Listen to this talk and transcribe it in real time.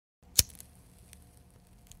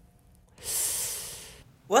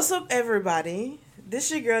What's up, everybody? This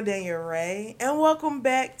is your girl, Daniel Rae, and welcome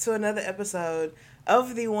back to another episode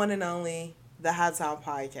of the one and only The Hot Top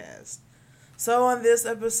Podcast. So, on this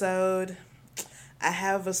episode, I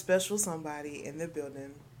have a special somebody in the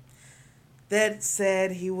building that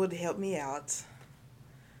said he would help me out.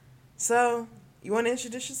 So, you want to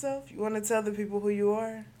introduce yourself? You want to tell the people who you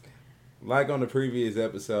are? Like on the previous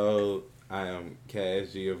episode, I am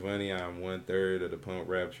Kash Giovanni. I am 1/3 of the punk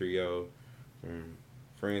rap trio from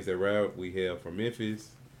Friends That Rap. We hail from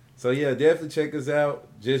Memphis. So yeah, definitely check us out.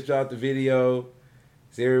 Just dropped the video.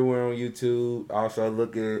 It's everywhere on YouTube. Also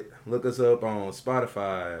look us up on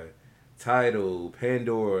Spotify, Tidal,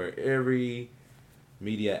 Pandora, every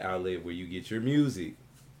media outlet where you get your music.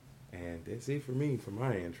 And that's it for me for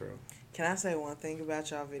my intro. Can I say one thing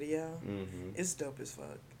about y'all video? Mm-hmm. It's dope as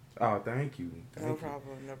fuck. Oh, thank you. No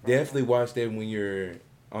problem. Definitely watch that when you're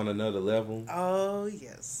on another level. Oh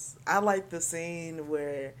yes, I like the scene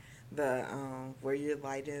where the where you're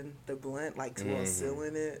lighting the blunt like to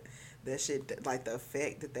sealing it. That shit, like the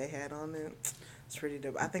effect that they had on it, it's pretty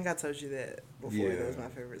dope. I think I told you that before. Yeah. That was my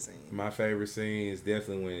favorite scene. My favorite scene is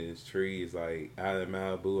definitely when his tree is like out of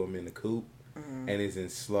Malibu. I'm in the coupe, and it's in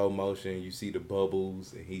slow motion. You see the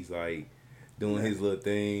bubbles, and he's like doing his little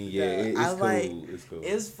thing. Yeah, it's cool. It's cool.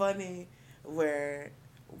 It's funny where,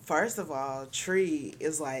 first of all, Tree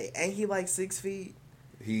is like, ain't he like 6 feet?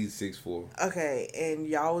 He's 6'4". Okay, and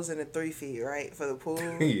y'all was in the 3 feet, right, for the pool?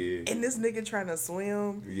 Yeah. And this nigga trying to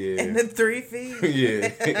swim? Yeah. In the 3 feet?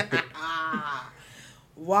 Yeah.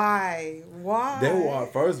 Why? That water,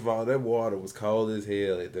 first of all, that water was cold as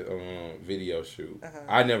hell at the video shoot.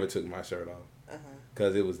 I never took my shirt off.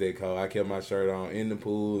 Because it was that cold. I kept my shirt on in the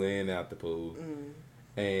pool and out the pool.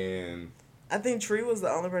 And I think Tree was the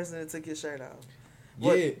only person that took his shirt off.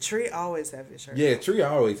 Well, yeah. Tree always have his shirt off. Yeah, Tree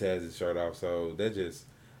always has his shirt off. So that's just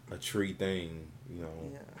a Tree thing, you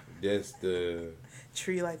know. Yeah. That's the...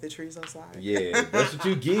 Tree like the trees outside. Yeah, that's what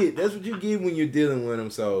you get. That's what you get when you're dealing with them.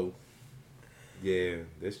 So, yeah,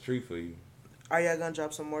 that's Tree for you. Are y'all going to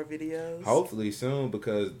drop some more videos? Hopefully soon,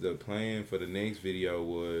 because the plan for the next video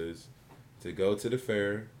was to go to the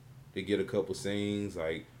fair, to get a couple scenes,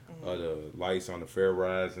 like the lights on the fair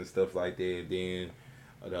rides and stuff like that. And then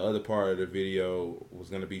the other part of the video was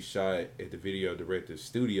going to be shot at the video director's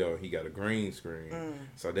studio. He got a green screen.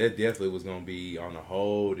 So that definitely was going to be on a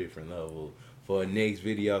whole different level for a next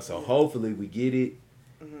video. So hopefully we get it.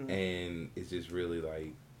 And it's just really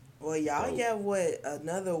like... Well, y'all got, what,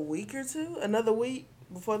 another week or two? Another week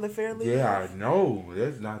before the fair leaves? Yeah, I know.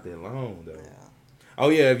 That's not that long, though. Yeah. Oh,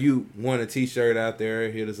 yeah, if you want a T-shirt out there,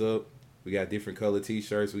 hit us up. We got different color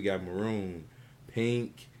T-shirts. We got maroon,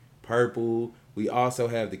 pink, purple. We also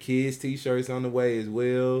have the kids' T-shirts on the way as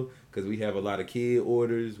well, because we have a lot of kid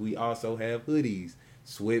orders. We also have hoodies,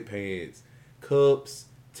 sweatpants, cups,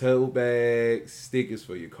 tote bags, stickers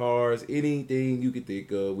for your cars, anything you could think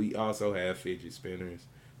of. We also have fidget spinners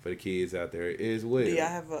for the kids out there as well. Do y'all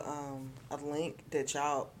have a link that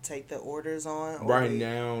y'all take the orders on? Right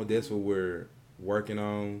now, that's what we're working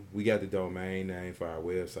on. We got the domain name for our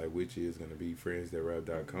website, which is going to be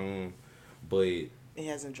friendsthatrap.com, but it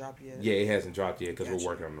hasn't dropped yet. Yeah, it hasn't dropped yet because we're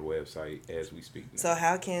working on the website as we speak now. So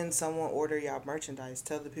how can someone order y'all merchandise?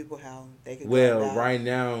 Tell the people how they can go right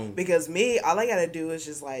now, because me, all I got to do is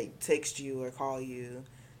just like text you or call you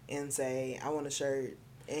and say, I want a shirt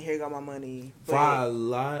and here go my money. But for a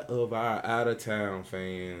lot of our out-of-town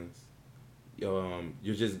fans,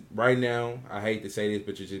 you're just, right now, I hate to say this,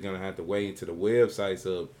 but you're just going to have to wait until the website's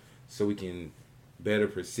up so we can better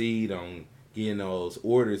proceed on getting those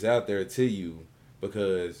orders out there to you.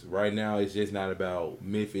 Because right now it's just not about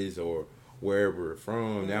Memphis or wherever we're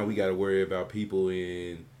from. Now we got to worry about people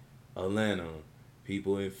in Atlanta,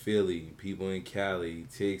 people in Philly, people in Cali,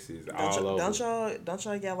 Texas, all over. Don't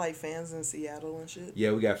y'all got like fans in Seattle and shit?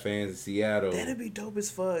 Yeah, we got fans in Seattle. That'd be dope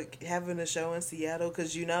as fuck having a show in Seattle,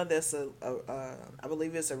 because you know that's I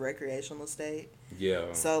believe it's a recreational state.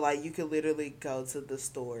 Yeah. So like you could literally go to the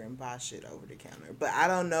store and buy shit over the counter. But I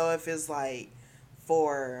don't know if it's like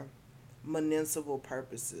for municipal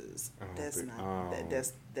purposes. That's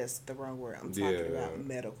the wrong word. I'm talking about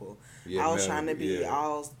medical. Yeah, I was trying to be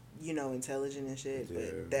all intelligent and shit,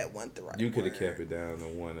 but that wasn't the right word. You could have kept it down to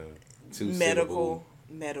one or two medical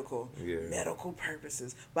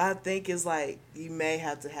purposes. But I think it's like you may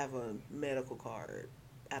have to have a medical card.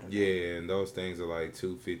 I don't know. Yeah, and those things are like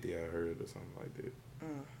 $250, I heard, or something like that.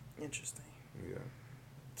 Interesting. Yeah.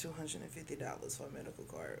 $250 for a medical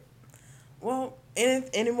card. Well,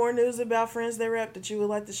 any more news about Friends That Rap that you would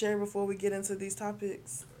like to share before we get into these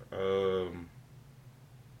topics? No,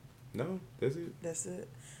 that's it. That's it.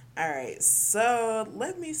 All right, so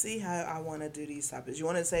let me see how I want to do these topics. You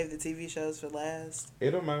want to save the TV shows for last?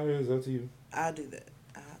 It don't matter. It's up to you. I'll do that.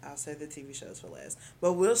 I'll save the TV shows for last.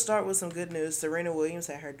 But we'll start with some good news. Serena Williams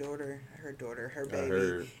had her I baby.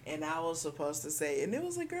 heard. And I was supposed to say, and it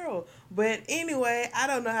was a girl. But anyway, I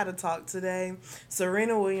don't know how to talk today.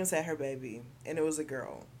 Serena Williams had her baby, and it was a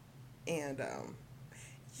girl. And,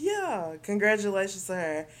 yeah, congratulations to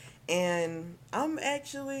her. And I'm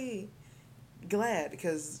actually glad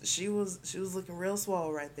because she was looking real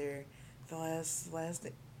swole right there. The last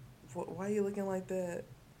day. Why are you looking like that?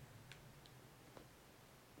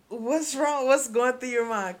 What's wrong? What's going through your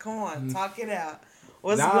mind? Come on, talk it out.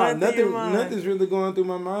 What's going through your mind? Nothing's really going through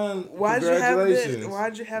my mind. Why'd you have that weird?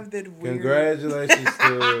 Congratulations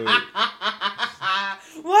to.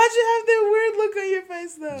 Why'd you have that weird look on your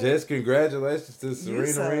face though? Just congratulations to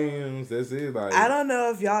Serena Williams. That's it. Like, I don't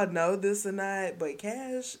know if y'all know this or not, but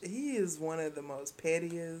Cash, he is one of the most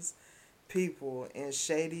pettiest people and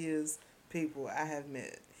shadiest people I have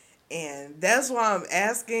met. And that's why I'm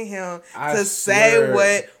asking him to say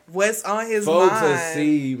what's on his folks mind. Folks to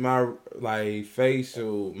see my my face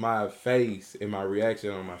and my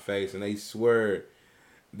reaction on my face, and they swear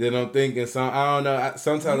that I'm thinking I don't know.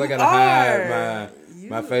 Sometimes I gotta hide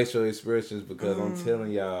my facial expressions because I'm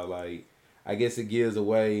telling y'all, like, I guess it gives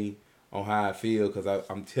away on how I feel because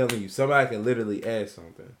I'm telling you, somebody can literally ask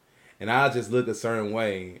something, and I'll just look a certain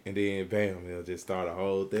way, and then bam, they'll just start a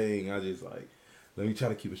whole thing. I just like. Let me try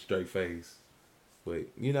to keep a straight face.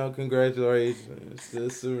 But, congratulations to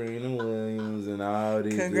Serena Williams and all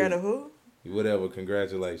these. Who? Whatever,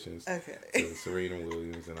 congratulations. Okay. To Serena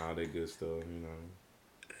Williams and all that good stuff,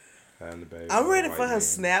 Having the baby. I'm ready for her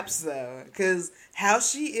snaps, though. Because how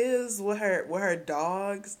she is with her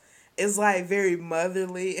dogs is, like, very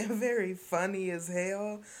motherly and very funny as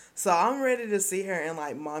hell. So I'm ready to see her in,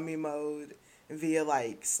 like, mommy mode via,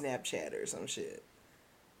 like, Snapchat or some shit.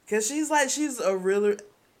 Cause she's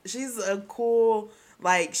a cool,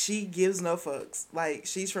 like, she gives no fucks. Like,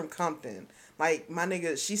 she's from Compton. Like, my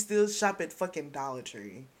nigga, she still shop at fucking Dollar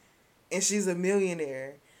Tree. And she's a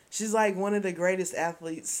millionaire. She's like one of the greatest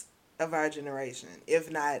athletes of our generation.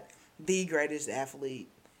 If not the greatest athlete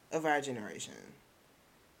of our generation.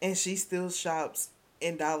 And she still shops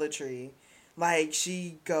in Dollar Tree. Like,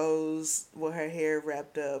 she goes with her hair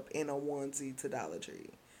wrapped up in a onesie to Dollar Tree.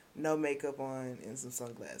 No makeup on and some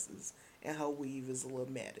sunglasses. And her weave is a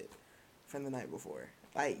little matted from the night before.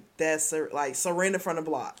 Like, that's like Serena from the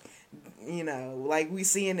block. Like, we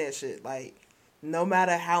seeing that shit. Like, no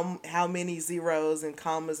matter how many zeros and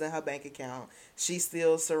commas in her bank account, she's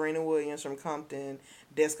still Serena Williams from Compton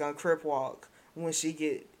that's gonna crip walk when she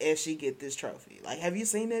get this trophy. Like, have you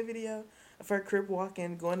seen that video of her crip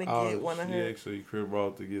walking, going to get one of her? She actually crip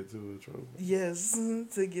walked to get to her trophy. Yes,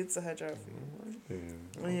 to get to her trophy.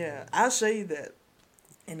 Right, yeah, I'll show you that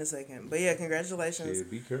in a second. But yeah, congratulations. Yeah,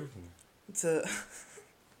 be careful.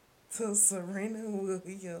 To Serena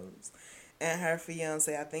Williams and her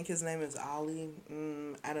fiance. I think his name is Ollie.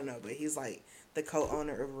 I don't know, but he's like the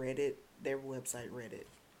co-owner of Reddit, their website Reddit.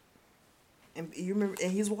 And you remember?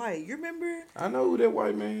 And he's white. You remember? I know who that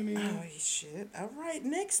white man is. Oh shit! All right,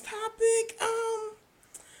 next topic.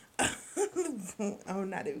 I'm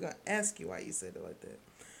not even gonna ask you why you said it like that.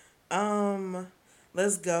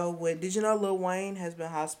 Let's go with. Did you know Lil Wayne has been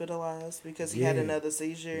hospitalized because he had another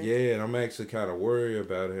seizure? Yeah, and I'm actually kind of worried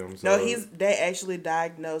about him. So. No, they actually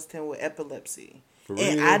diagnosed him with epilepsy. For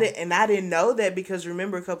real? And I didn't know that because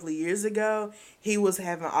remember a couple of years ago he was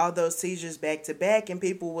having all those seizures back to back, and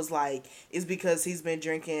people was like, it's because he's been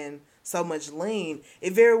drinking so much lean.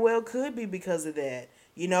 It very well could be because of that.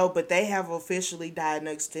 But they have officially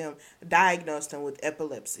diagnosed him with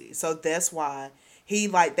epilepsy. So that's why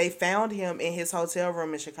they found him in his hotel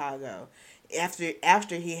room in Chicago.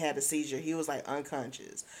 After he had a seizure, he was like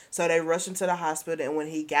unconscious. So they rushed him to the hospital, and when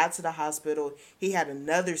he got to the hospital, he had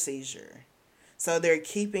another seizure. So they're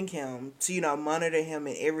keeping him to, monitor him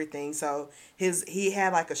and everything. So he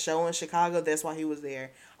had like a show in Chicago. That's why he was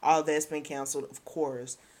there. All that's been canceled, of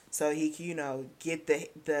course. So he can, get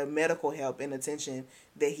the medical help and attention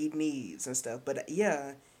that he needs and stuff. But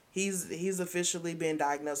yeah, he's officially been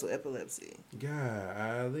diagnosed with epilepsy.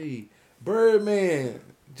 Golly. Birdman,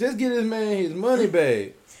 just get this man his money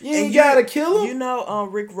back. You ain't gotta kill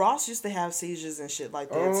him. Rick Ross used to have seizures and shit like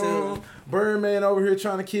that too. Birdman over here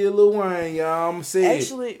trying to kill Lil Wayne, y'all. I'm saying.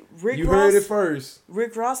 Actually, Ross heard it first.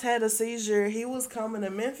 Rick Ross had a seizure. He was coming to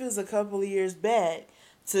Memphis a couple of years back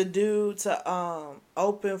to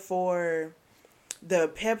open for the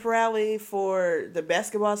pep rally for the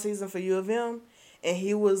basketball season for U of M, and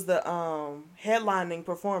he was the headlining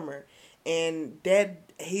performer. And that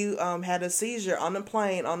he had a seizure on the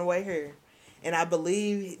plane on the way here, and I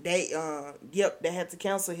believe they they had to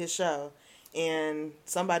cancel his show, and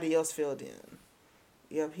somebody else filled in.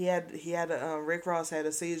 Yep, he had a Rick Ross had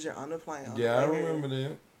a seizure on the plane. Yeah, I remember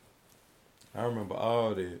that. I remember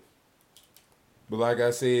all that. But like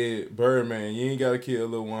I said, Birdman, you ain't gotta kill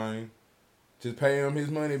Lil Wayne. Just pay him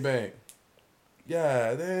his money back.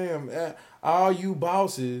 God damn, all you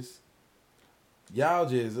bosses, y'all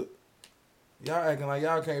acting like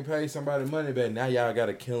y'all can't pay somebody money back. Now y'all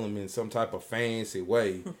gotta kill him in some type of fancy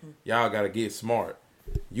way. Y'all gotta get smart.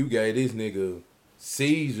 You gave this nigga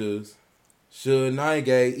seizures. Suge Knight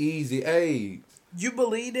gave Easy AIDS. You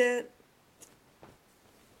believe that?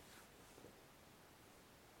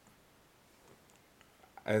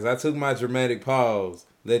 As I took my dramatic pause,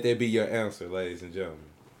 let that be your answer, ladies and gentlemen.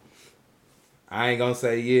 I ain't gonna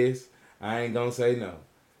say yes. I ain't gonna say no.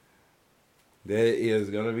 That is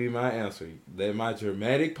gonna be my answer. Let my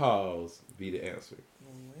dramatic pause be the answer.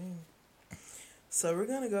 So we're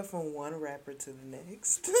gonna go from one rapper to the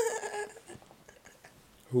next.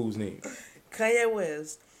 Who's next? Kanye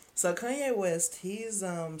West. So Kanye West, he's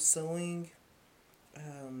suing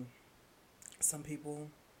some people.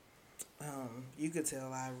 You could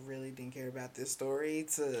tell I really didn't care about this story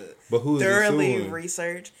to thoroughly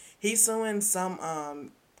research. He's suing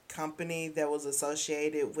some company that was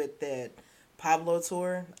associated with that Pablo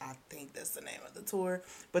tour. I think that's the name of the tour.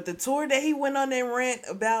 But the tour that he went on and rant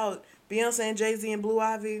about Beyonce and Jay-Z and Blue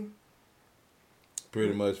Ivy.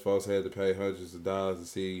 Pretty much folks had to pay hundreds of dollars to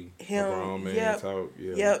see a grown man talk.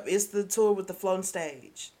 Yeah. Yep, it's the tour with the floating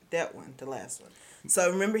stage. That one, the last one. So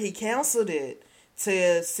remember he canceled it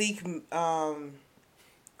to seek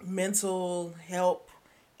mental help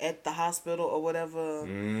at the hospital or whatever.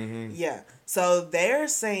 Mm-hmm. Yeah. So they're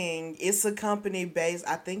saying it's a company based,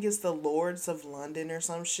 I think it's the Lords of London or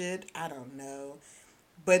some shit. I don't know.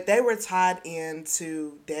 But they were tied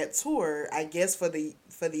into that tour, I guess, for the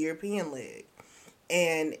European leg.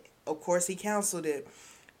 And of course he canceled it.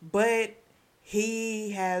 But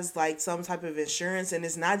he has like some type of insurance, and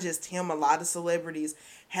it's not just him. A lot of celebrities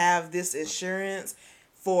have this insurance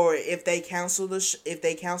for if they cancel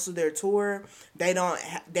their tour, they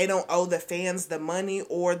don't owe the fans the money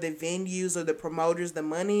or the venues or the promoters the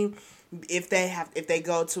money if they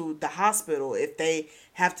go to the hospital, if they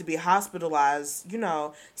have to be hospitalized,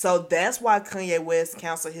 So that's why Kanye West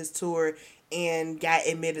canceled his tour and got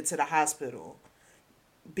admitted to the hospital.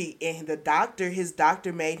 And his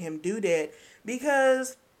doctor made him do that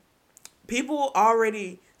because people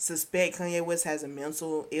already suspect Kanye West has a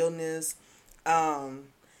mental illness.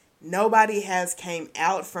 Nobody has came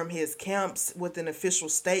out from his camps with an official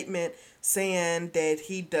statement saying that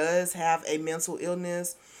he does have a mental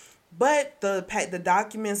illness. But the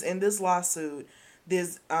documents in this lawsuit,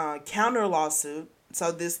 this counter lawsuit,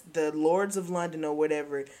 so the Lords of London or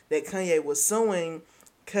whatever that Kanye was suing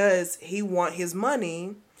because he want his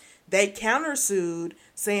money, they countersued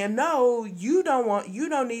saying, no, you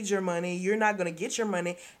don't need your money. You're not going to get your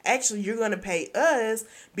money. Actually, you're going to pay us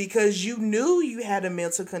because you knew you had a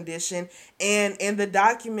mental condition. And in the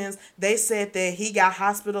documents, they said that he got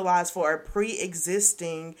hospitalized for a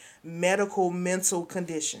pre-existing medical mental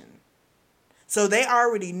condition. So they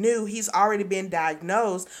already knew he's already been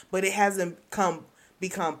diagnosed, but it hasn't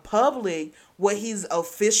become public what he's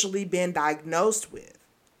officially been diagnosed with.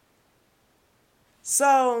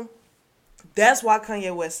 So that's why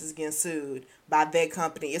Kanye West is getting sued by that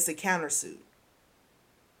company. It's a countersuit.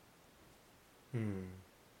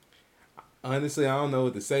 Honestly, I don't know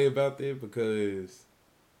what to say about that because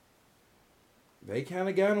they kind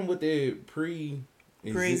of got him with their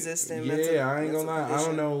pre-existing. Yeah, I ain't gonna lie. Condition. I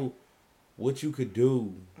don't know what you could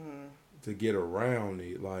do to get around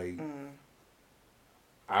it. Like,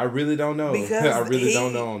 I really don't know. I really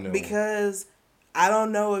don't know. Because I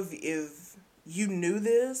don't know if you knew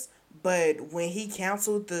this, but when he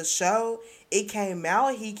canceled the show, it came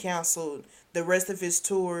out he canceled the rest of his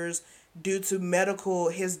tours due to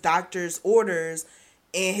his doctor's orders,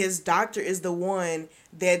 and his doctor is the one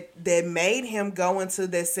that made him go into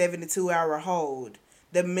that 72-hour hold,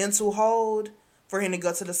 the mental hold for him to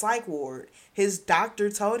go to the psych ward. His doctor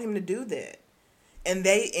told him to do that, and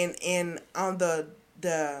on the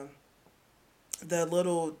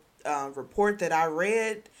little report that I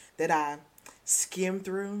read that I skimmed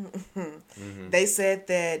through, they said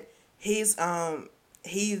that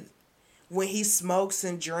when he smokes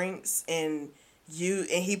and drinks and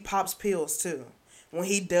he pops pills too. When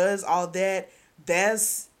he does all that,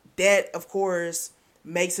 that of course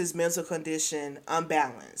makes his mental condition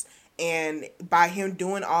unbalanced. And by him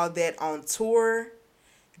doing all that on tour,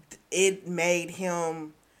 it made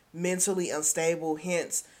him mentally unstable,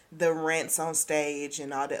 hence the rants on stage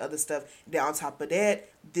and all the other stuff. Then on top of that,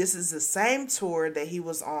 this is the same tour that he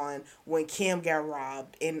was on when Kim got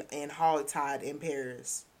robbed and hogtied in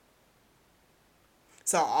Paris.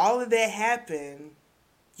 So all of that happened,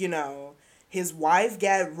 you know, his wife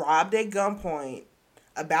got robbed at gunpoint,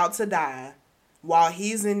 about to die, while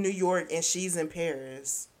he's in New York and she's in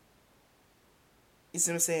Paris. You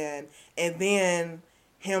see what I'm saying? And then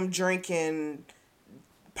him drinking,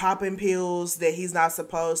 popping pills that he's not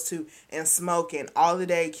supposed to, and smoking, all of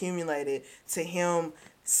that accumulated to him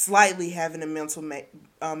slightly having a mental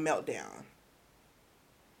meltdown.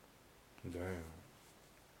 Damn.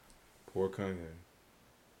 Poor Kanye.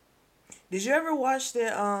 Did you ever watch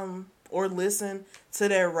that or listen to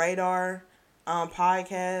that Radar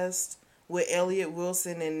podcast with Elliot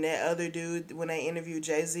Wilson and that other dude when they interviewed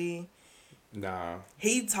Jay-Z? Nah.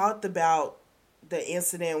 He talked about the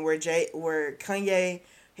incident where Kanye,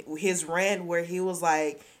 his rant where he was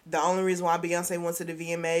like, the only reason why Beyonce went to the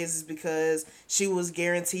VMAs is because she was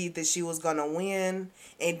guaranteed that she was gonna win.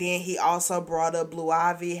 And then he also brought up Blue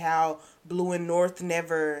Ivy, how Blue and North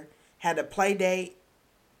never had a play date.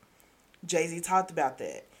 Jay-Z talked about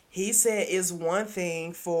that. He said it's one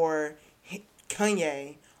thing for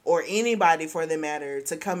Kanye, or anybody for that matter,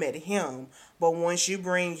 to come at him, but once you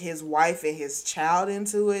bring his wife and his child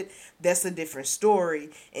into it, that's a different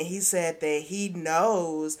story. And he said that he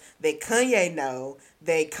knows that Kanye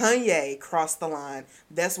crossed the line.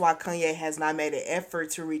 That's why Kanye has not made an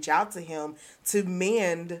effort to reach out to him to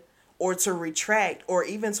mend or to retract or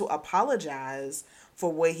even to apologize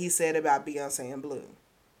for what he said about Beyonce and Blue.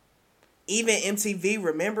 Even MTV,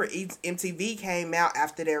 remember, MTV came out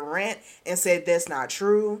after their rant and said that's not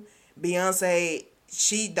true. Beyonce,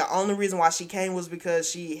 the only reason why she came was because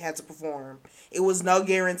she had to perform. It was no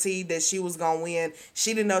guarantee that she was going to win.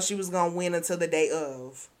 She didn't know she was going to win until the day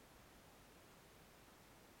of.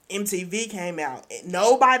 MTV came out.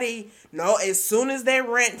 As soon as that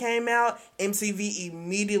rant came out, MTV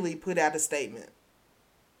immediately put out a statement.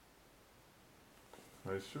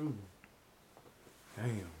 That's true.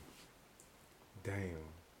 Damn.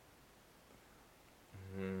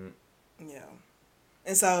 Yeah.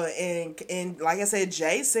 And so, and like I said,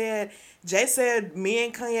 Jay said, me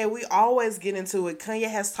and Kanye, we always get into it. Kanye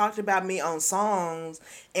has talked about me on songs,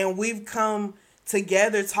 and we've come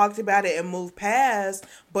together, talked about it, and moved past.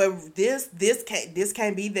 But this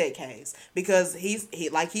can't be that case, because he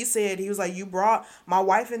like he said, he was like, you brought my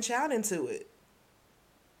wife and child into it.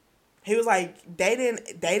 He was like, they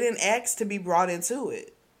didn't ask to be brought into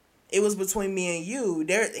it. It was between me and you.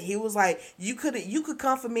 He was like, you could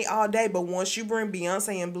come for me all day, but once you bring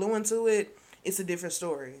Beyonce and Blue into it, it's a different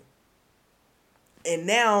story. And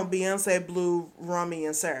now Beyonce, Blue, Rumi,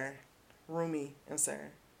 and Sir.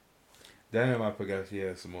 Damn, I forgot she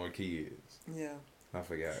had some more kids. Yeah. I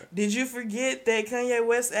forgot. Did you forget that Kanye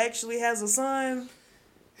West actually has a son?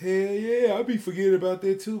 Hell yeah, I be forgetting about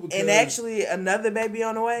that too. And actually another baby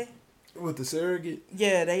on the way? With the surrogate?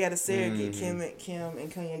 Yeah, they got a surrogate. Mm-hmm. Kim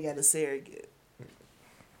and Kanye got a surrogate.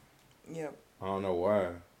 Yep. I don't know why.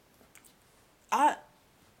 I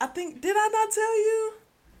think, did I not tell you?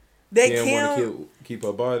 That Kim want to keep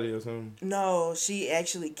her body or something? No, she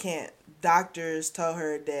actually can't. Doctors told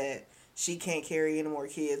her that she can't carry any more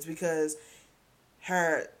kids because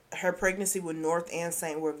her pregnancy with North and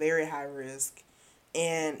Saint were very high risk.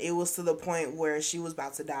 And it was to the point where she was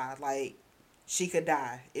about to die. Like, she could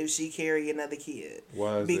die if she carried another kid.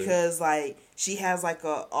 Why is because that? Like, she has like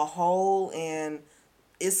a hole, and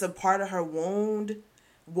it's a part of her womb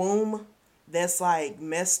that's like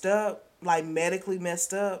messed up, like medically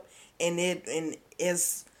messed up, and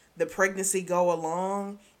as the pregnancy go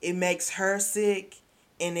along, it makes her sick,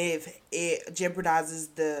 and it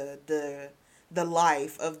jeopardizes the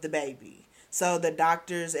life of the baby. So the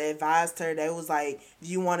doctors advised her, they was like, if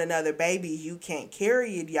you want another baby, you can't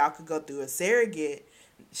carry it. Y'all could go through a surrogate.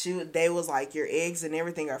 They was like, your eggs and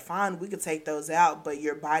everything are fine. We could take those out, but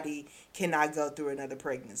your body cannot go through another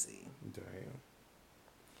pregnancy. Damn.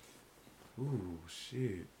 Ooh,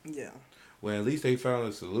 shit. Yeah. Well, at least they found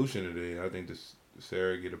a solution to that. I think the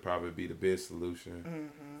surrogate would probably be the best solution.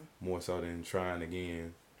 Mm-hmm. More so than trying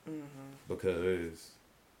again. Mm-hmm. Because...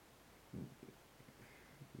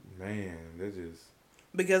 Man, that's just...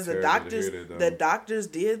 Because the doctors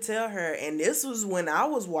did tell her, and this was when I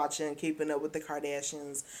was watching Keeping Up with the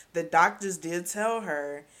Kardashians, the doctors did tell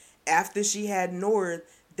her after she had North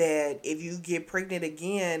that if you get pregnant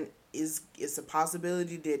again, it's a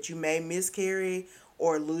possibility that you may miscarry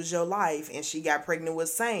or lose your life. And she got pregnant with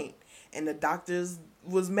Saint, and the doctors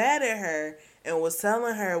was mad at her and was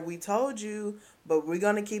telling her, we told you, but we're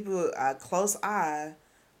going to keep a close eye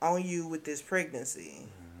on you with this pregnancy.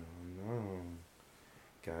 No.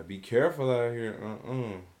 Gotta be careful out here.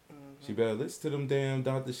 Mm-hmm. She better listen to them damn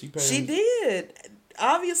doctors she pays. She did.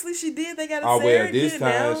 Obviously, she did. They got a well, surrogate this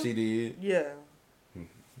time now. she did. Yeah.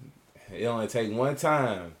 It only take one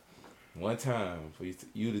time for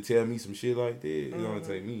you to tell me some shit like that. It only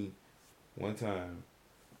take me one time.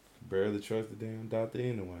 Barely trust the damn doctor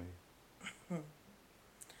anyway.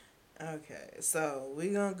 Okay, so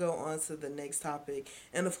we're going to go on to the next topic.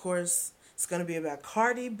 And, of course, it's going to be about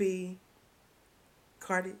Cardi B.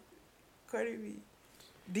 Cardi B.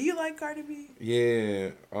 Do you like Cardi B?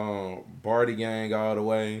 Yeah. Barty Gang all the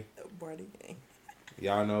way. Barty Gang.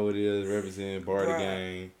 Y'all know what it is. Representing Barty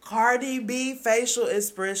Gang. Cardi B facial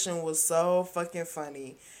expression was so fucking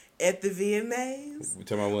funny. At the VMAs, We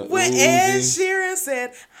talking about when Ed Sheeran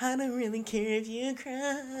said, "I don't really care if you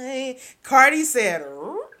cry," Cardi said,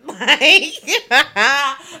 like,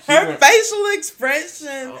 her facial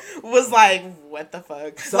expression was like, "What the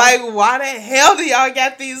fuck? Like, why the hell do y'all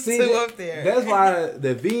got these two up there?" That's why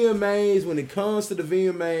the VMAs, when it comes to the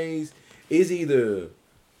VMAs, is either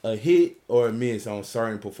a hit or a miss on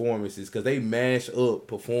certain performances because they mash up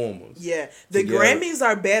performers. Yeah, the Grammys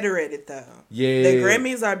are better at it though. Yeah, the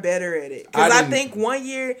Grammys are better at it because I think one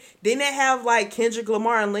year didn't they have like Kendrick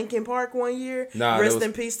Lamar and Linkin Park one year? Nah, rest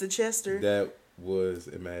in peace to Chester. That was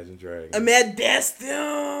Imagine Dragons. That's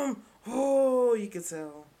them. Oh, you can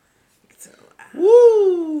tell.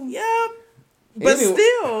 Woo. Yep. But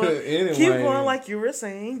still, anyway, keep going like you were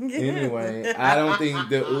saying. Anyway, I don't think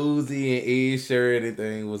the Uzi and Ed Sheeran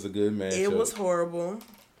thing was a good matchup. It was horrible.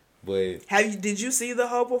 But did you see the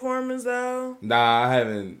whole performance though? Nah, I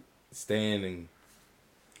haven't standing.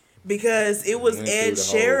 Because it was Ed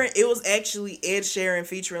Sheeran. It was actually Ed Sheeran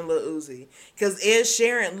featuring Lil Uzi. Because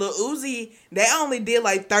Lil Uzi, they only did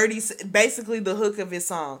like 30, basically the hook of his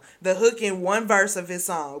song. The hook in one verse of his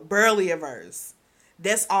song. Barely a verse.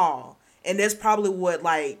 That's all. And that's probably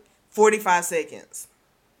like 45 seconds.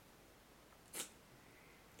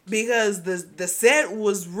 Because the set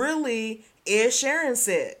was really Ed Sheeran's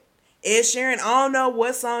set. Ed Sheeran, I don't know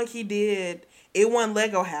what song he did. It wasn't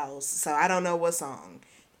Lego House, so I don't know what song.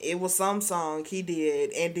 It was some song he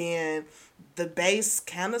did. And then the bass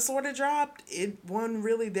kind of sort of dropped. It wasn't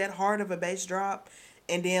really that hard of a bass drop.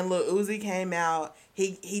 And then Lil Uzi came out.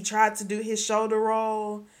 He tried to do his shoulder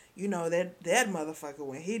roll. You know, that motherfucker,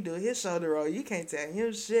 when he do his shoulder roll, you can't tell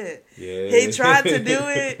him shit. Yeah. He tried to do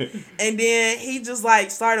it, and then he just,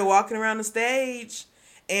 like, started walking around the stage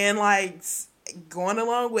and, like, going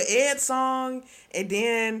along with Ed's song, and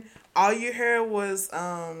then all you heard was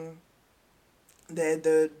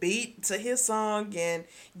the beat to his song, and,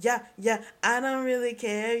 yeah, I don't really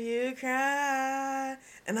care if you cry.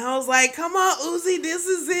 And I was like, come on, Uzi, this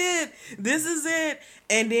is it.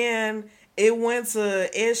 And then it went to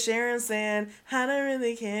Ed Sheeran saying, I don't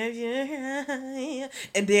really care if you cry.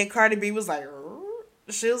 And then Cardi B was like,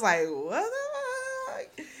 she was like, what the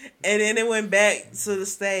fuck? And then it went back to the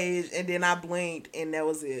stage, and then I blinked, and that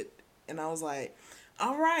was it. And I was like,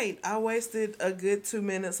 all right, I wasted a good 2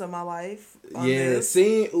 minutes of my life on this.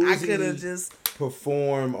 Seeing Uzi I could have just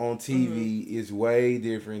perform on TV is way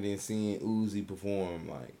different than seeing Uzi perform,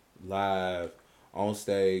 like, live, on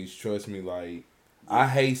stage. Trust me, like, I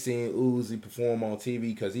hate seeing Uzi perform on TV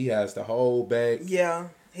because he has to hold back. Yeah,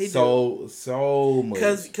 he so much.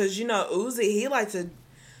 Cause you know Uzi, he like to.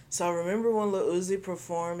 So remember when Lil Uzi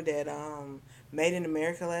performed at Made in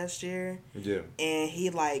America last year? Yeah. And he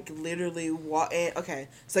like literally walked. Okay,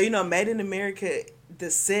 so you know Made in America,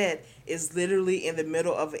 the set is literally in the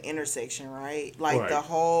middle of an intersection, right? Like the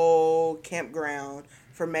whole campground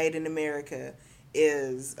for Made in America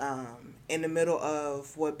is in the middle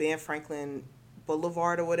of what Ben Franklin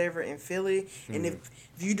Boulevard or whatever in Philly. Mm-hmm. And if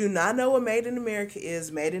you do not know what Made in America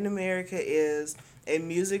is a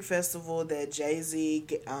music festival that Jay-Z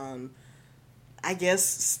I guess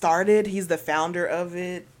started. He's the founder of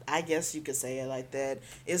it. I guess you could say it like that.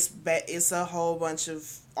 It's a whole bunch of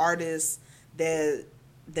artists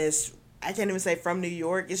that's I can't even say from New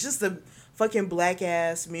York. It's just a fucking black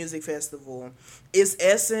ass music festival. It's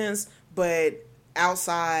Essence but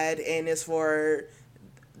outside, and it's for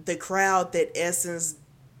the crowd that Essence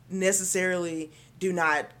necessarily do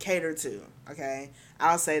not cater to. Okay,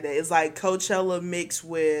 I'll say that it's like Coachella mixed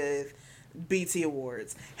with BET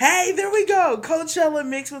Awards. Hey, there we go. Coachella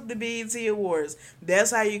mixed with the BET Awards.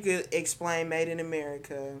 That's how you could explain Made in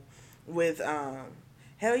America. With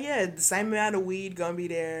hell yeah, the same amount of weed gonna be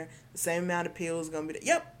there, the same amount of pills gonna be there.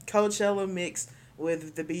 Yep, Coachella mixed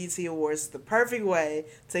with the BET Awards. The perfect way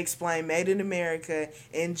to explain Made in America,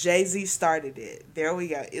 and Jay-Z started it. There we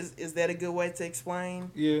go. Is that a good way to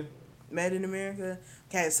explain? Yeah. Made in America?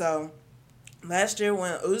 Okay, so last year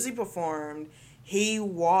when Uzi performed, he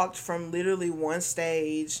walked from literally one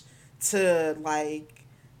stage to like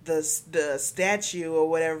the statue or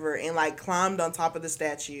whatever, and like climbed on top of the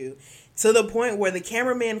statue to the point where the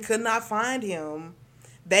cameraman could not find him.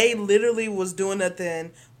 They literally was doing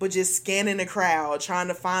nothing but just scanning the crowd trying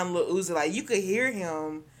to find Lil Uzi. Like, you could hear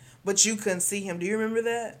him, but you couldn't see him. Do you remember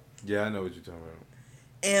that? Yeah, I know what you're talking about.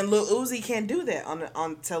 And Lil Uzi can't do that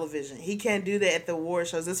on television. He can't do that at the award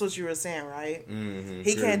shows. That's what you were saying, right? Mm-hmm,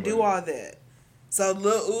 he can't do all that. So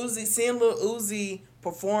seeing Lil Uzi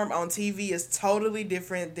perform on TV is totally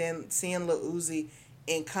different than seeing Lil Uzi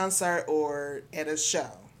in concert or at a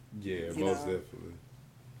show. Yeah, most definitely.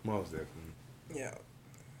 Most definitely. Yeah.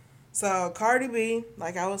 So Cardi B,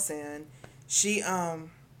 like I was saying, she I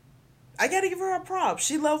gotta give her a prop.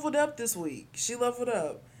 She leveled up this week. She leveled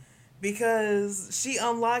up because she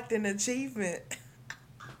unlocked an achievement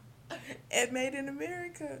at Made in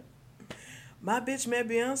America. My bitch met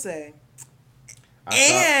Beyonce.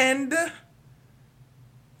 And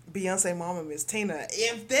Beyonce mama, Miss Tina.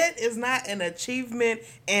 If that is not an achievement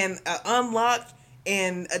and an unlock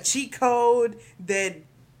and a cheat code that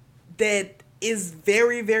is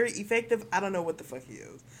very, very effective, I don't know what the fuck he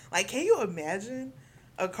is. Like, can you imagine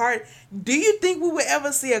do you think we would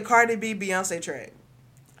ever see a Cardi B Beyonce track?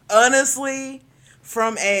 Honestly,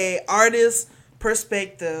 from a artist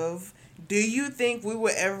perspective, do you think we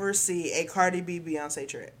would ever see a Cardi B Beyonce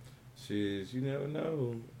track? Shit, you never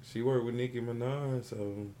know. She worked with Nicki Minaj, so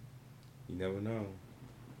you never know.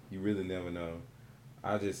 You really never know.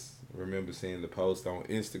 I just remember seeing the post on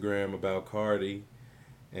Instagram about Cardi,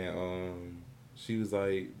 and she was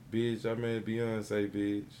like, "Bitch, I met Beyonce,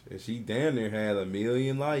 bitch," and she damn near had 1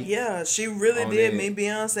 million likes. Yeah, she really did meet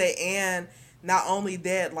Beyonce, and not only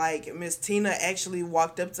that, like, Miss Tina actually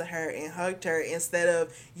walked up to her and hugged her instead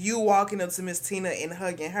of you walking up to Miss Tina and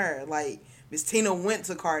hugging her. Like, Miss Tina went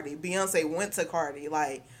to Cardi. Beyonce went to Cardi.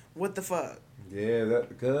 Like, what the fuck? Yeah, that's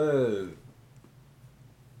because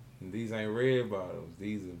these ain't red bottoms.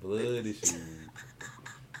 These are bloody shoes.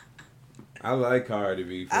 I like Cardi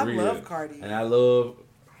B, for real. I love Cardi. And I love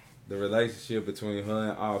the relationship between her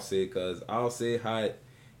and Offset, because Offset hot,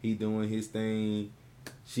 he doing his thing.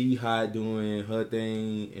 She hot doing her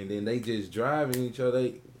thing, and then they just driving each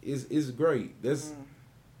other. It's great. That's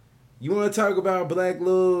You want to talk about black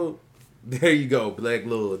love? There you go, black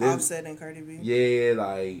love. Offset and Cardi B. Yeah,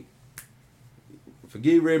 like,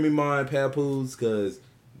 forget Remy Ma and Papoose, because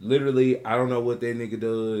literally I don't know what that nigga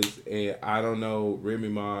does, and I don't know Remy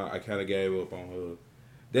Ma. I kind of gave up on her.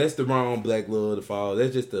 That's the wrong black love to follow.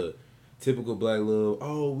 That's just the typical black love.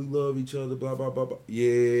 Oh, we love each other, blah blah blah blah.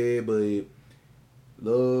 Yeah, but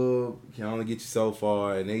love can only get you so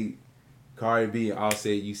far, and Cardi B and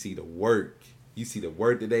Offset, you see the work. You see the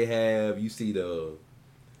work that they have. You see the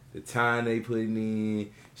time they putting in.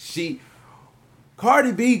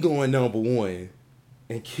 Cardi B going #1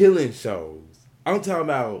 and killing shows. I'm talking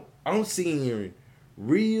about, I'm seeing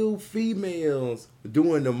real females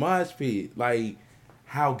doing the mosh pit, like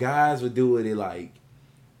how guys would do it like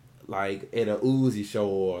at a Uzi show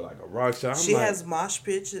or like a rock show. She has mosh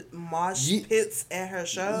pits at her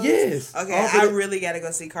shows? Yes. Okay, I really gotta go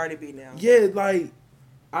see Cardi B now. Yeah, like,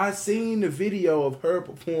 I seen the video of her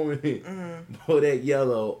performing for that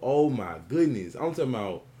yellow. Oh my goodness. I'm talking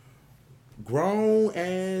about grown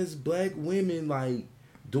ass black women like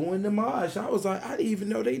doing the mosh. I was like, I didn't even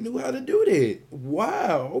know they knew how to do that.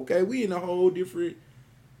 Wow. Okay, we in a whole different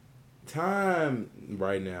time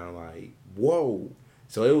right now. Like, whoa.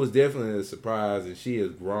 So it was definitely a surprise, and she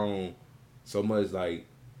has grown so much. Like,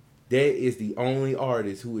 that is the only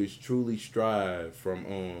artist who is truly strive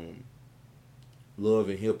from love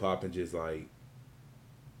and hip hop, and just like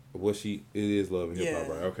it is love and hip hop,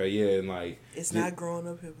 right? Okay, yeah, and like it's not growing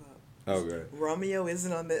up hip hop. Okay, Romeo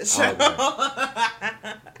isn't on that show.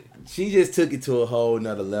 Okay. She just took it to a whole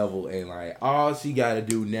nother level, and like all she got to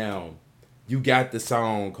do now, you got the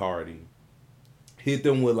song, Cardi. Hit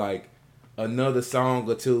them with like another song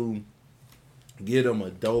or two. Get them a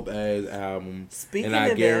dope ass album, and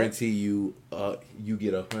I guarantee you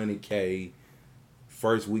get 100K.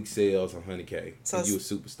 First week sales 100K. So you a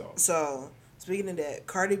superstar. So speaking of that,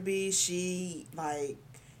 Cardi B, she like,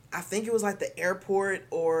 I think it was like the airport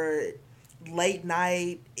or late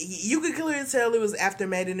night. You could clearly tell it was after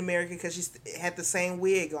Made in America because she had the same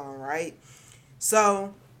wig on, right?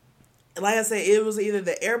 So, like I said, it was either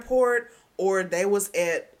the airport or they was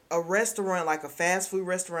at a restaurant, like a fast food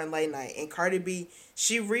restaurant late night. And Cardi B,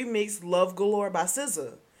 she remixed Love Galore by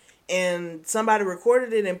SZA. And somebody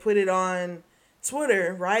recorded it and put it on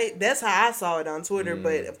Twitter, right? That's how I saw it on Twitter.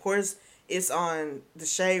 But of course, it's on the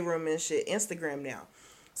Shade Room and shit Instagram now.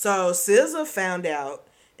 So SZA found out,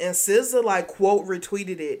 and SZA like quote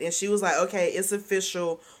retweeted it, and she was like, "Okay, it's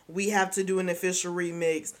official. We have to do an official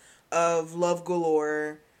remix of Love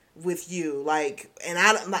Galore with you." Like, and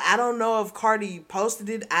I don't know if Cardi posted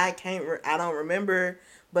it. I don't remember.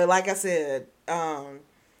 But like I said,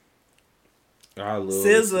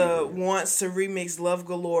 SZA wants to remix Love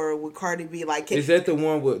Galore with Cardi B. Like, is that the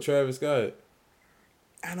one with Travis Scott?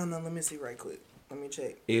 I don't know. Let me see right quick. Let me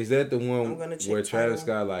check. Is that the one where Travis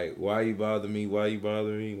Scott like, why you bother me? Why you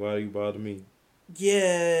bother me? Why you bother me?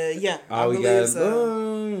 Yeah. I believe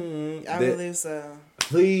so. I believe so.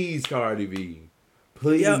 Please, Cardi B.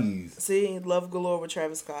 Please. Yep. See, Love Galore with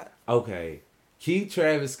Travis Scott. Okay. Keep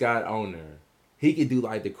Travis Scott on there. He could do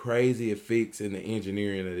like the crazy effects and the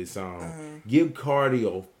engineering of this song. Give Cardi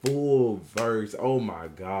a full verse. Oh my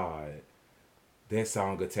God. That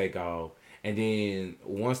song could take off. And then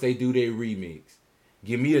once they do their remix,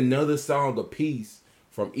 give me another song a piece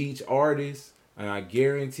from each artist, and I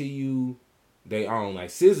guarantee you they own. Like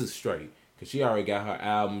SZA's straight, because she already got her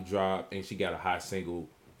album dropped, and she got a hot single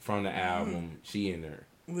from the album. She in there.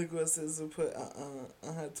 Look what SZA put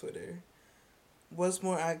on her Twitter. What's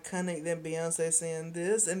more iconic than Beyonce saying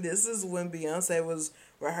this? And this is when Beyonce was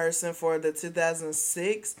rehearsing for the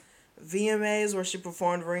 2006 VMAs where she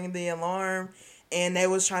performed Ring the Alarm. And they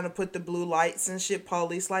was trying to put the blue lights and shit,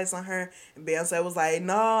 police lights on her. And Beyonce was like,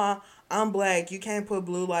 "Nah, I'm black. You can't put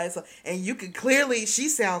blue lights on." And you could clearly, she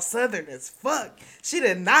sounds Southern as fuck. She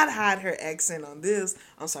did not hide her accent on this.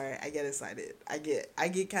 I'm sorry, I get excited. I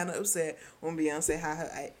get kind of upset when Beyonce hide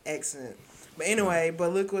her accent. But anyway,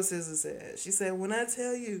 but look what SZA said. She said, "When I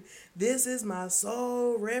tell you this is my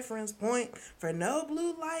sole reference point for no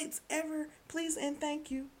blue lights ever, please and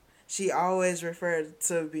thank you." She always referred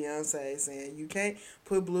to Beyonce saying, "You can't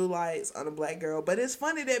put blue lights on a black girl." But it's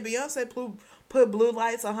funny that Beyonce put blue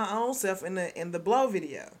lights on her own self in the Blow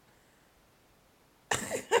video.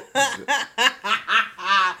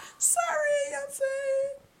 Sorry,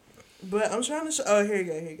 Beyonce. But I'm trying to show. Oh, here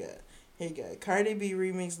you go. Cardi B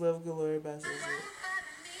remix Love Galore by SZA.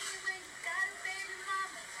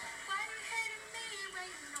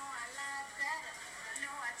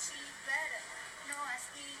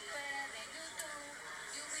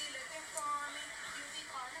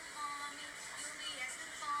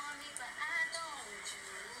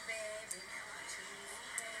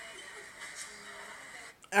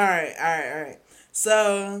 All right.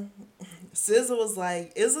 So, SZA was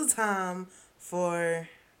like, "It's a time for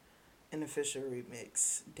an official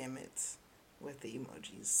remix, damn it," with the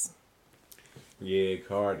emojis. Yeah,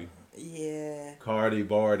 Cardi. Yeah. Cardi,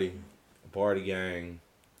 Barty gang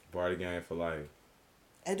for life.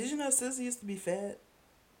 Hey, did you know SZA used to be fat,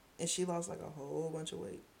 and she lost like a whole bunch of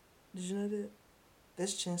weight? Did you know that?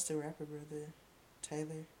 That's Chance the Rapper brother,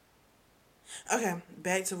 Taylor. Okay,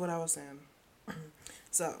 back to what I was saying.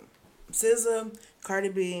 So, SZA, Cardi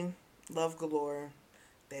B, Love Galore,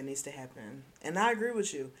 that needs to happen. And I agree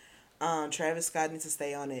with you. Travis Scott needs to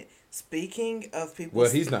stay on it. Speaking of people...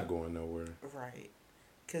 Well, he's not going nowhere. Right.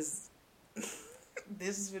 Because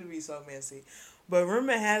this is going to be so messy. But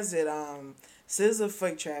rumor has it, SZA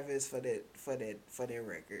fucked Travis for that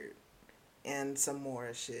record. And some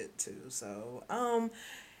more shit, too. So,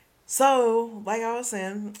 like I was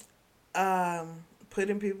saying,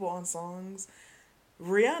 putting people on songs...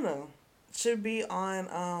 Rihanna should be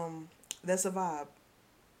on That's a Vibe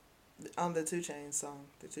on the 2 Chainz song.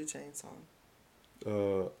 The 2 Chainz song.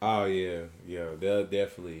 Oh yeah, they'll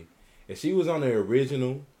definitely. If she was on the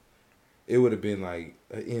original, it would have been like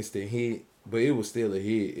an instant hit, but it was still a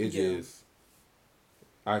hit.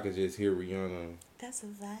 I could just hear Rihanna. That's a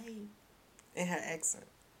vibe. And her accent.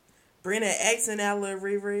 Bring that accent out, little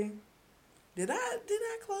Riri. Did I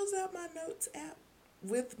close out my notes app?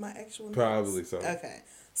 With my actual notes? Probably so. Okay.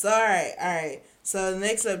 So, all right. So,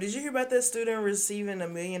 next up, did you hear about that student receiving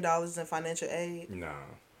 $1 million in financial aid? Nah.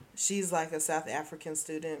 She's like a South African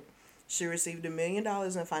student. She received $1 million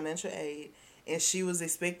in financial aid, and she was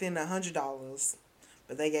expecting $100,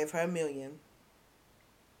 but they gave her $1 million.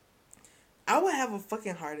 I would have a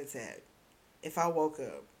fucking heart attack if I woke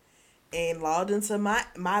up and logged into my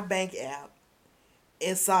bank app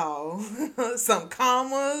and saw some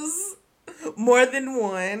commas, more than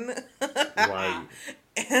one. Right.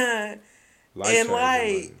 and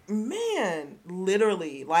like, man,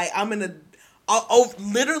 literally, like I'm in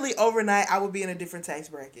literally overnight, I would be in a different tax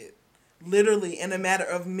bracket. Literally, in a matter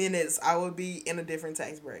of minutes, I would be in a different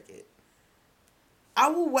tax bracket. I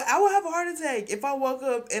would have a heart attack if I woke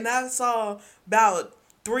up and I saw about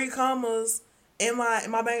 3 commas in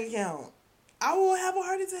my bank account. I will have a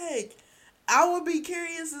heart attack. I would be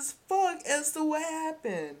curious as fuck as to what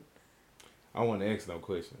happened. I want to ask no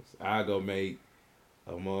questions. I go make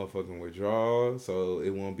a motherfucking withdrawal, so it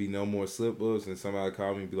won't be no more slip ups, and somebody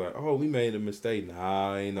call me and be like, "Oh, we made a mistake."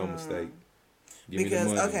 Nah, ain't no mistake. Give me the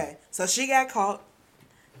money. Okay, so she got caught.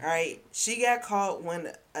 All right, she got caught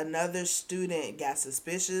when another student got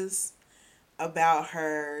suspicious about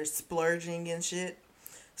her splurging and shit.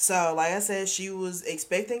 So, like I said, she was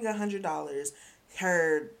expecting $100.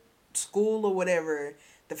 Her school or whatever,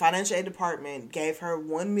 the financial aid department gave her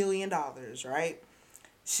 $1 million. Right?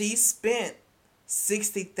 She spent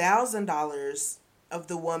 $60,000 of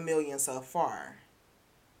the $1 million so far.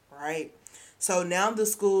 Right? So now the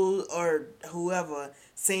school or whoever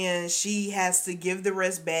saying she has to give the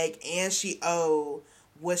rest back and she owe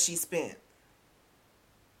what she spent.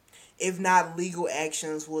 If not, legal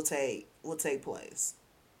actions will take place.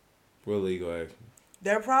 What legal action?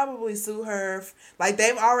 They'll probably sue her. Like,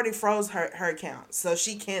 they've already froze her account, so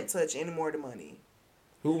she can't touch any more of the money.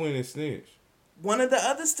 Who went and snitched? One of the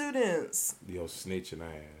other students. Yo, snitching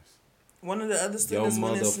ass. One of the other students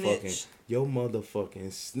went and snitched. Yo motherfucking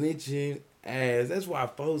snitching ass. That's why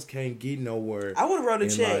folks can't get nowhere. I would have wrote a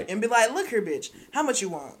check and be like, "Look here, bitch. How much you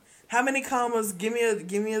want? How many commas? Give me a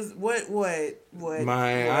what? I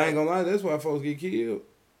ain't gonna lie. That's why folks get killed.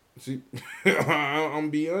 See, I'm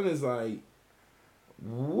be honest. Like,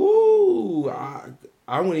 woo. I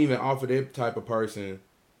wouldn't even offer that type of person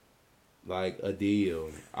like a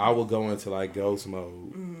deal. I would go into like ghost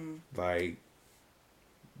mode, like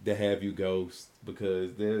to have you ghost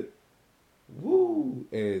because that. Woo!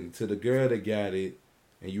 And to the girl that got it,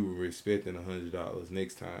 and you were expecting $100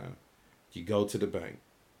 next time, you go to the bank,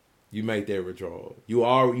 you make that withdrawal. You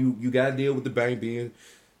got to deal with the bank being,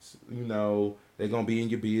 they're gonna be in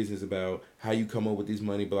your business about how you come up with this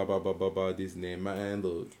money, blah blah blah blah blah, this and that. Man,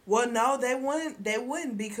 look. Well, no, they wouldn't. They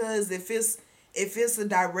wouldn't because if it's a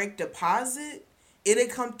direct deposit,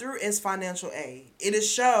 it'll come through as financial aid. It'll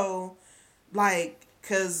show, like.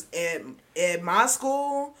 Because at my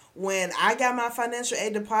school, when I got my financial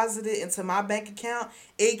aid deposited into my bank account,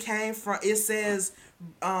 it says,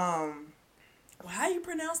 how you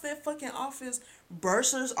pronounce that fucking office?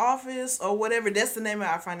 Bursar's office or whatever. That's the name of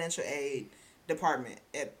our financial aid department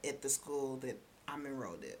at the school that I'm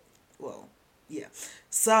enrolled at. Well, yeah.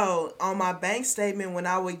 So, on my bank statement, when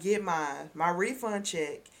I would get my refund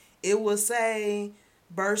check, it would say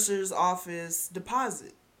Bursar's office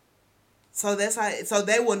deposit. So that's how. So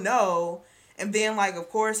they will know, and then like of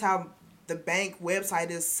course how the bank website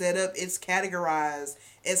is set up, it's categorized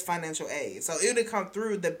as financial aid. So it'll come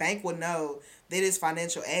through. The bank will know that it's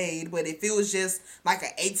financial aid. But if it was just like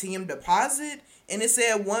an ATM deposit and it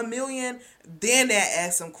said $1 million, then that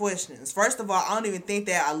asks some questions. First of all, I don't even think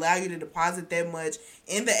that allow you to deposit that much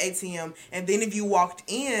in the ATM. And then if you walked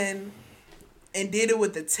in and did it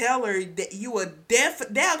with the teller, you would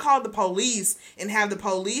they'll call the police and have the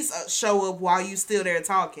police show up while you still there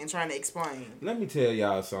talking, trying to explain. Let me tell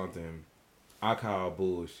y'all something. I call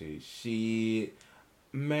bullshit. Shit.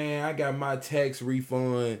 Man, I got my tax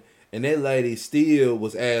refund, and that lady still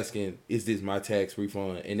was asking, is this my tax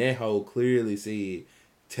refund? And that hoe clearly said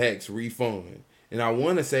tax refund. And I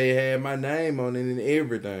want to say it had my name on it and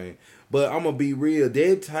everything. But I'm going to be real.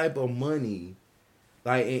 That type of money...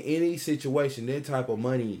 Like, in any situation, that type of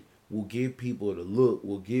money will give people to look,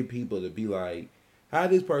 will give people to be like, how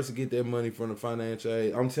did this person get that money from the financial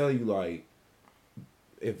aid? I'm telling you, like,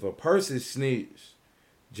 if a person snitched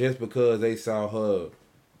just because they saw her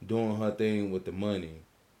doing her thing with the money,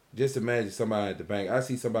 just imagine somebody at the bank. I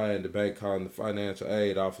see somebody at the bank calling the financial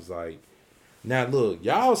aid office like, now look,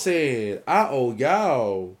 y'all said I owe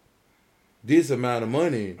y'all this amount of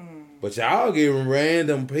money. But y'all giving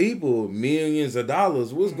random people millions of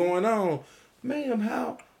dollars. What's going on?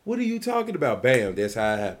 Ma'am, what are you talking about? Bam, that's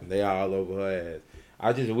how it happened. They all over her ass.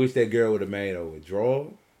 I just wish that girl would have made a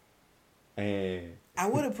withdrawal. And I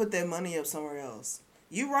would have put that money up somewhere else.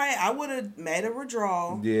 You right, I would have made a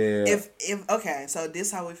withdrawal. Yeah. If okay, so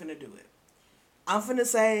this how we finna do it. I'm finna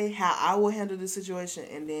say how I will handle the situation,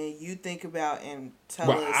 and then you think about and tell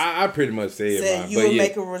us. I pretty much said you would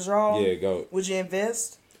make a withdrawal? Yeah, go. Would you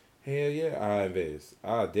invest? Hell yeah, I invest.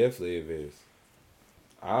 I'll definitely invest.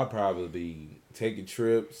 I'll probably be taking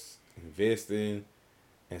trips, investing,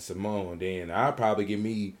 and some more. Then I'll probably get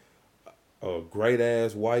me a great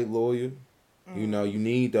ass white lawyer. You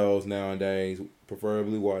need those nowadays,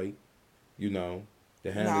 preferably white. No,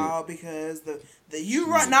 because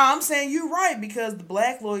I'm saying you right because the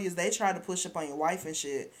black lawyers they try to push up on your wife and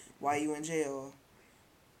shit while you in jail.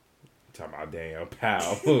 Talking about damn power.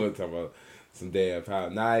 Talking about some damn power.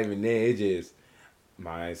 Not even that. It just,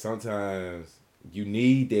 sometimes you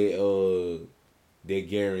need that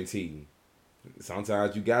guarantee.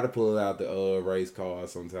 Sometimes you gotta pull out the race card.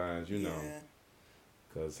 Sometimes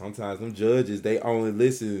cause sometimes them judges they only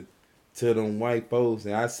listen to them white folks,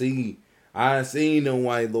 and I seen them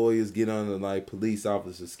white lawyers get under like police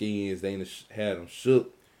officer skins. They had them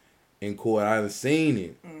shook in court. I done seen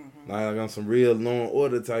it, like on some real law and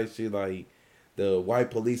order type shit. Like the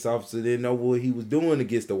white police officer didn't know what he was doing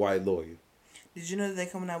against the white lawyer. Did you know that they're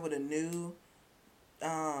coming out with a new,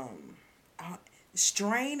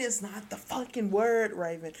 strain is not the fucking word,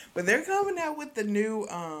 Raven, but they're coming out with the new,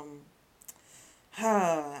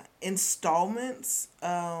 installments,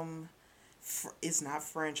 it's not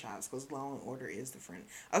franchise because Law and Order is different.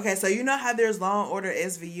 Okay, so you know how there's Law and Order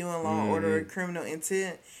SVU and Law and Order Criminal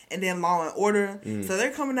Intent, and then Law and Order. So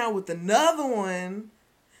they're coming out with another one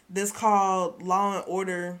that's called Law and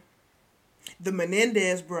Order, the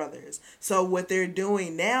Menendez brothers. So what they're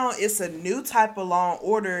doing now, it's a new type of Law and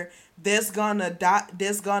Order that's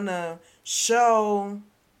gonna show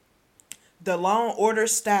the Law and Order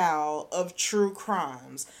style of true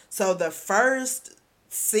crimes. So the first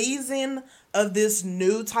season of this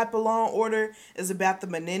new type of Law and Order is about the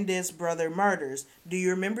Menendez brother murders. Do you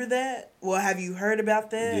remember that? Well, have you heard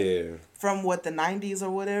about that? Yeah. From what, the 90s or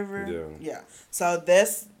whatever? Yeah. Yeah. So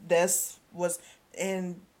that's was,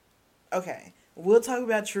 and okay, we'll talk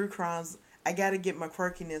about true crimes. I gotta get my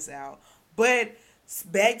quirkiness out. But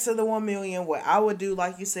back to the 1 million, what I would do,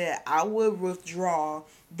 like you said, I would withdraw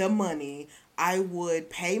the money. I would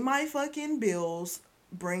pay my fucking bills,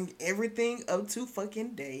 bring everything up to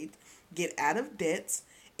fucking date, get out of debts,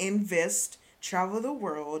 invest, travel the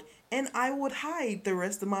world, and I would hide the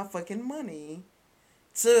rest of my fucking money.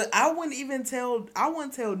 So I wouldn't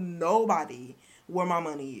tell nobody where my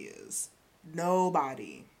money is.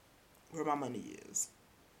 Nobody where my money is.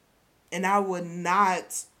 And I would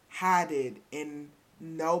not hide it in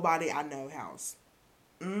nobody I know house.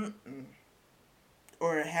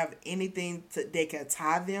 Or have anything they could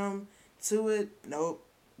tie them to it. Nope.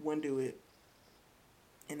 Wouldn't do it.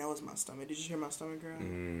 And that was my stomach. Did you hear my stomach growl?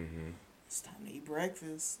 It's time to eat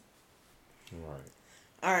breakfast.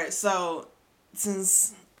 Alright, so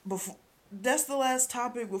that's the last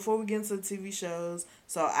topic before we get into the TV shows.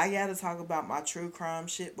 So I gotta talk about my true crime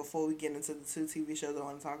shit before we get into the 2 TV shows I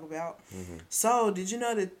want to talk about. So did you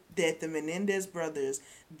know that the Menendez brothers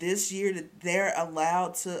this year, that they're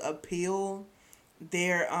allowed to appeal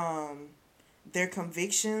their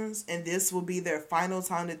convictions, and this will be their final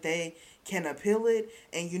time that they can appeal it?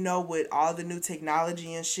 And you know, with all the new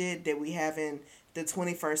technology and shit that we have in the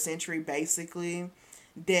 21st century, basically,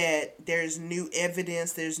 that there's new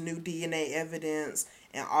evidence, there's new DNA evidence,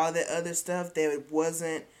 and all that other stuff that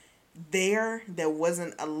wasn't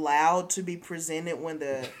allowed to be presented when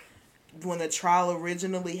the trial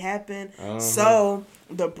originally happened. So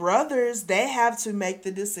the brothers, they have to make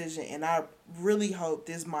the decision, and I really hope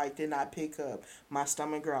this mic did not pick up my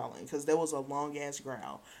stomach growling, because there was a long ass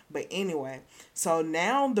growl. But anyway, so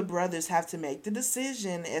now the brothers have to make the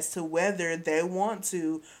decision as to whether they want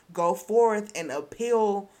to go forth and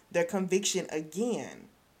appeal their conviction again.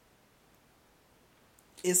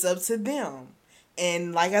 It's up to them.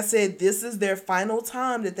 And like I said, this is their final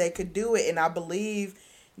time that they could do it, and I believe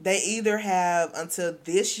they either have until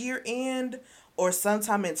this year end or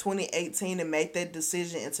sometime in 2018 to make that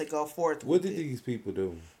decision and to go forth. What did these people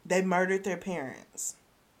do? They murdered their parents.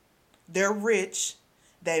 They're rich.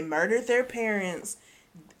 They murdered their parents.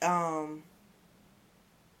 No,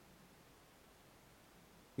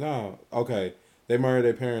 okay. They murdered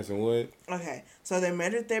their parents and what? Okay, so they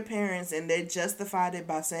murdered their parents, and they justified it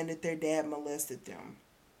by saying that their dad molested them.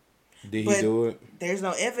 Did he do it? There's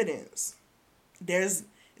no evidence.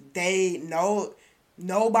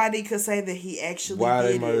 Nobody could say that he actually did it. Why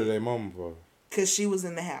they murdered their mama for? Because she was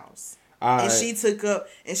in the house. Right. And she took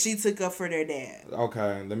up for their dad.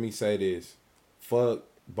 Okay, let me say this. Fuck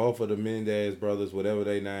both of the Menendez brothers, whatever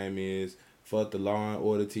their name is. Fuck the Law and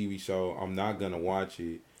Order TV show. I'm not gonna watch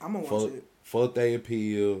it. I'm gonna watch it. Fuck they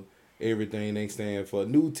appeal, everything they stand for.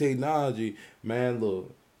 New technology. Man,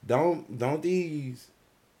 look, don't these,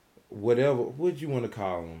 whatever, what you want to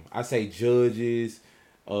call them? I say judges,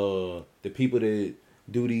 the people that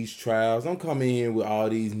do these trials. Don't come in here with all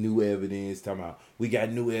these new evidence. Talking about, we got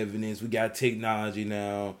new evidence, we got technology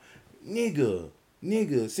now. Nigga,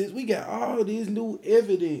 since we got all this new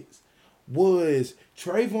evidence, was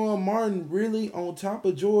Trayvon Martin really on top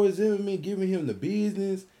of George Zimmerman giving him the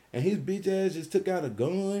business, and his bitch ass just took out a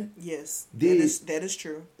gun? Yes, that is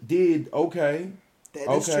true. Okay.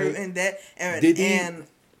 That is true, and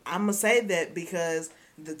I'm gonna say that because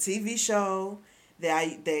the TV show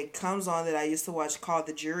that comes on that I used to watch called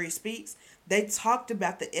The Jury Speaks. They talked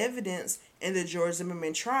about the evidence in the George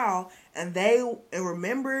Zimmerman trial, and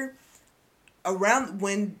remember around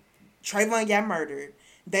when Trayvon got murdered,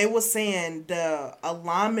 they were saying the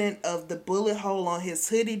alignment of the bullet hole on his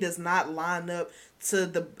hoodie does not line up to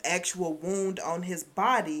the actual wound on his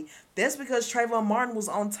body. That's because Trayvon Martin was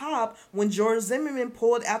on top when George Zimmerman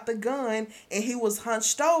pulled out the gun and he was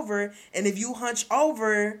hunched over. And if you hunch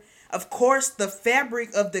over, of course, the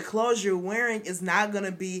fabric of the clothes you're wearing is not going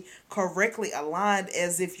to be correctly aligned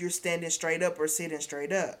as if you're standing straight up or sitting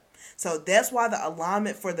straight up. So that's why the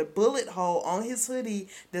alignment for the bullet hole on his hoodie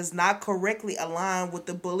does not correctly align with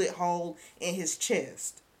the bullet hole in his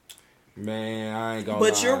chest. Man, I ain't gonna lie.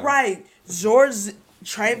 But you're right.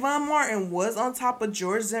 Trayvon Martin was on top of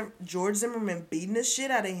George Zimmerman beating the shit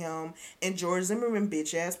out of him, and George Zimmerman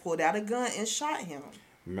bitch ass pulled out a gun and shot him.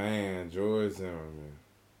 Man, George Zimmerman.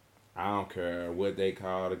 I don't care what they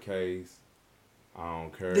call the case. I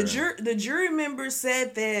don't care. The jury members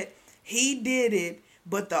said that he did it,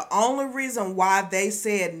 but the only reason why they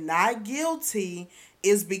said not guilty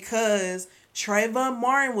is because Trayvon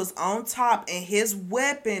Martin was on top and his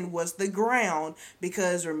weapon was the ground.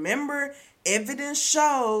 Because remember, evidence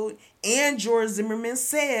showed and George Zimmerman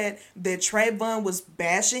said that Trayvon was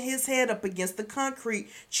bashing his head up against the concrete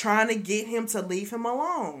trying to get him to leave him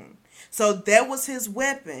alone. So that was his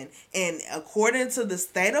weapon. And according to the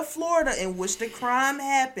state of Florida in which the crime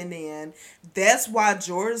happened in, that's why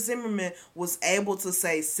George Zimmerman was able to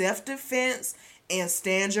say self-defense and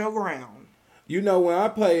stand your ground. You know, when I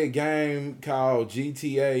play a game called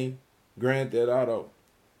GTA, Grand Theft Auto,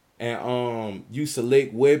 and you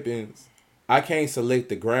select weapons, I can't select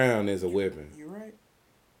the ground as a weapon. You're right.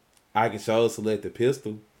 I can select the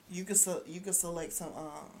pistol. You can select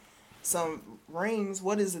some rings.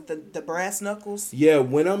 What is it? The brass knuckles? Yeah,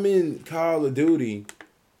 when I'm in Call of Duty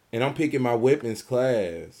and I'm picking my weapons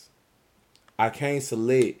class, I can't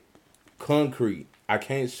select concrete. I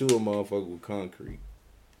can't shoot a motherfucker with concrete.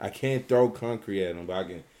 I can't throw concrete at them, but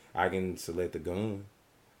I can select a gun.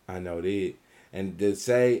 I know that. And to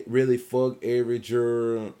say really fuck every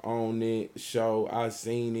juror on that show, I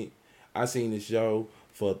seen it. I seen the show.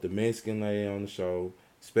 Fuck the Mexican lady on the show,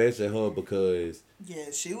 especially her because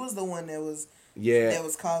she was the one that was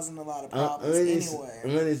causing a lot of problems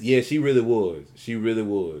anyway. Yeah, she really was. She really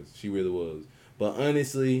was. But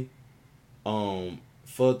honestly,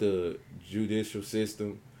 fuck the judicial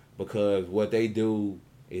system because what they do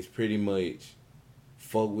is pretty much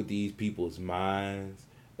fuck with these people's minds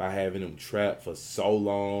by having them trapped for so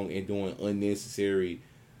long and doing unnecessary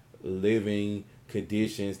living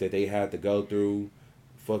conditions that they have to go through,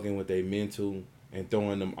 fucking with their mental and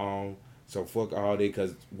throwing them on. So fuck all that,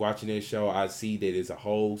 because watching that show, I see that it's a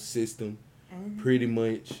whole system, pretty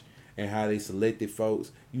much, and how they selected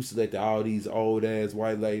folks. You selected all these old-ass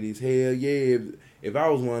white ladies. Hell yeah, if I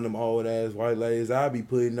was one of them old-ass white ladies, I'd be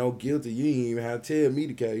putting no guilty. You ain't even have to tell me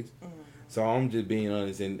the case. So I'm just being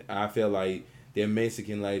honest, and I feel like that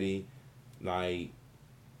Mexican lady, like,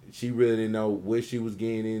 she really didn't know what she was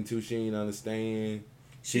getting into. She didn't understand.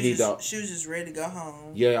 She was just ready to go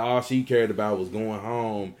home. Yeah, all she cared about was going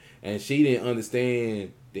home, and she didn't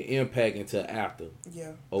understand the impact until after.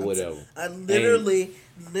 Yeah. Or whatever.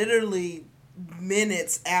 Literally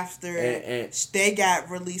minutes after they got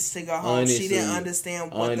released to go home, honestly, she didn't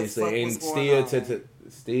understand what the fuck was going on.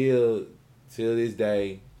 Still till this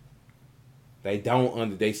day,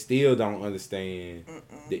 they still don't understand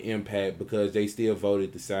the impact because they still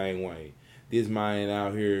voted the same way. This man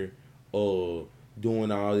out here,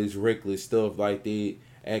 doing all this reckless stuff like that,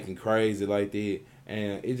 acting crazy like that,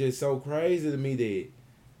 and it's just so crazy to me that,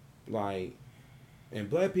 like, and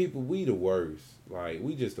black people, we the worst. Like,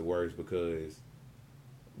 we just the worst because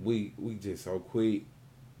we just so quick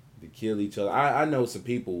to kill each other. I know some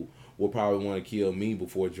people will probably want to kill me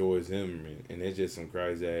before George Zimmerman, and that's just some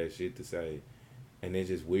crazy ass shit to say, and it's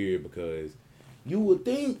just weird because you would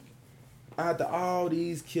think after all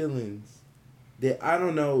these killings that, I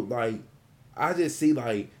don't know, like, I just see,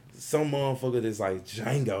 like, some motherfucker that's like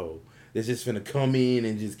Django that's just finna come in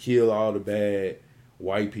and just kill all the bad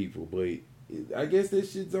white people. But I guess that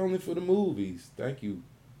shit's only for the movies. Thank you,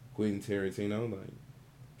 Quentin Tarantino. Like,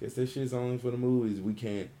 guess that shit's only for the movies.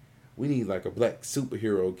 We need, like, a black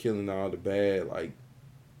superhero killing all the bad, like,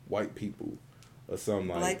 white people or something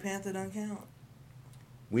like that. Black Panther don't count.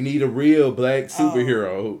 We need a real black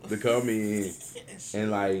superhero to come in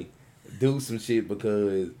and, like, do some shit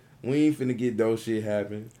because we ain't finna get those shit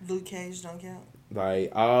happen. Luke Cage don't count.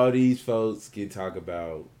 Like, all these folks can talk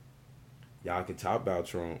about, y'all can talk about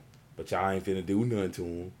Trump, but y'all ain't finna do nothing to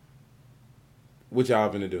him. What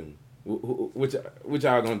y'all finna do? What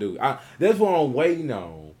y'all gonna do? That's what I'm waiting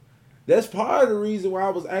on. That's part of the reason why I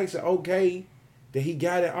was actually okay that he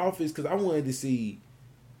got in office, because I wanted to see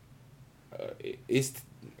is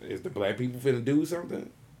the black people finna do something?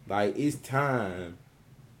 Like, it's time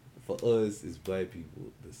for us as black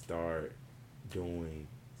people to start doing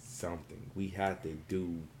something. We have to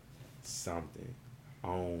do something.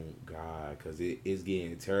 Oh God, because it's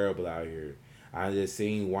getting terrible out here. I just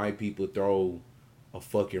seen white people throw a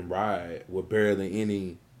fucking riot with barely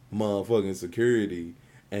any motherfucking security,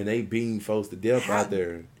 and they beating folks to death out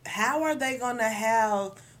there. How are they gonna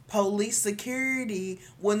have police security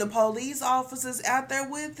when the police officers out there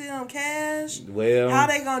with them, Cash? Well, how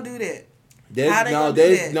they gonna do that?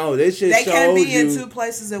 This shit they shows can't be you, in two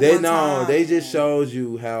places at one time. They just shows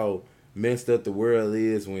you how messed up the world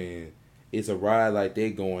is when it's a riot like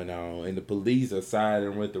that going on and the police are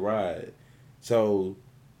siding with the riot. So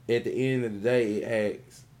at the end of the day, it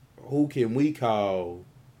asks, who can we call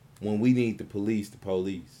when we need the police?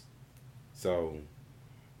 So,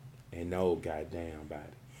 and no goddamn body.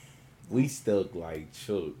 We stuck like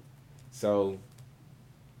Chuck. So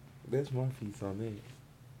that's my piece on that.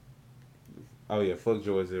 Oh yeah, fuck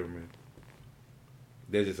George Zimmerman.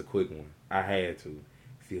 That's just a quick one. I had to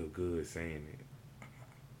feel good saying it.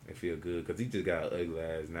 It feel good because he just got an ugly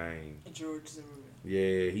ass name. George Zimmerman.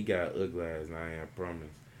 Yeah, he got an ugly ass name. I promise.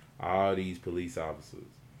 All these police officers,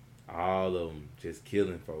 all of them, just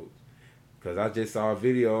killing folks. Cause I just saw a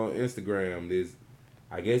video on Instagram. This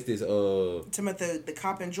Timothy, the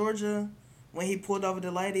cop in Georgia, when he pulled over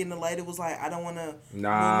the lady and the lady was like, I don't want to move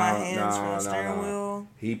my hands from the steering wheel.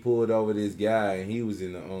 He pulled over this guy and he was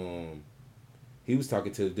in the he was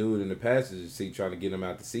talking to the dude in the passenger seat trying to get him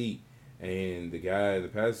out the seat, and the guy in the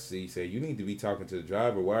passenger seat said, "You need to be talking to the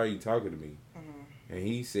driver. Why are you talking to me?" Mm-hmm. And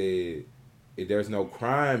he said, "There's no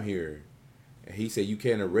crime here." And he said, "You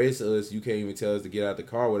can't arrest us. You can't even tell us to get out the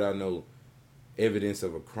car without no evidence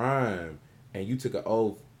of a crime. And you took an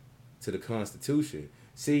oath to the Constitution."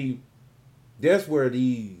 See, that's where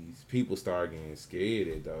these people start getting scared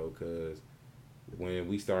at, though, because when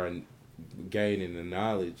we start gaining the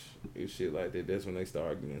knowledge and shit like that, that's when they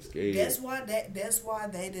start getting scared. That's why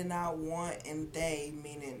they did not want, and they,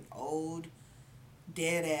 meaning old,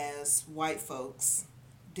 dead-ass white folks,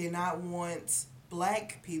 did not want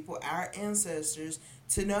black people, our ancestors,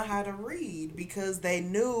 to know how to read, because they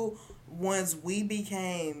knew once we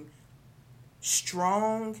became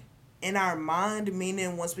strong in our mind,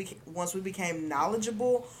 meaning once we became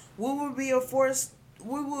knowledgeable, we would be a force.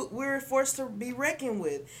 We're forced to be reckoned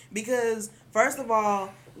with, because first of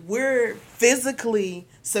all, we're physically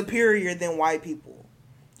superior than white people.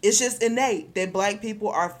 It's just innate that black people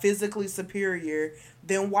are physically superior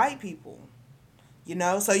than white people. You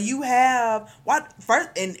know, so you have why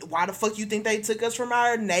the fuck you think they took us from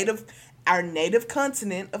our native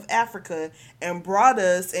continent of Africa and brought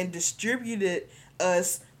us and distributed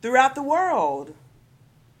us throughout the world?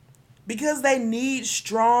 Because they need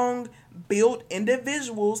strong built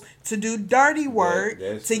individuals to do dirty work,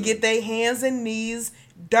 to get their hands and knees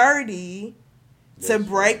dirty, to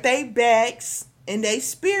break their backs and their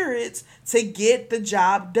spirits to get the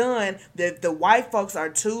job done that the white folks are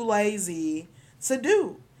too lazy to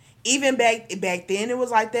do. Even back then it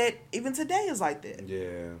was like that. Even today is like that.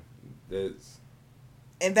 Yeah,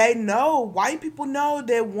 and they know, white people know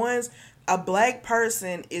that once a black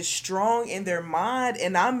person is strong in their mind,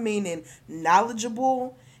 and I'm meaning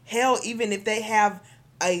knowledgeable, hell, even if they have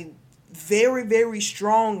a very, very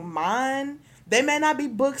strong mind, they may not be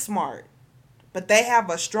book smart, but they have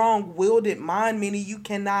a strong willed mind, meaning you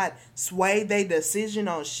cannot sway their decision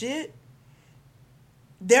on shit.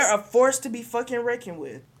 They're a force to be fucking reckoned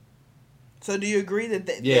with. So do you agree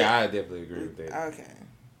that? Yeah, I definitely agree with that. Okay.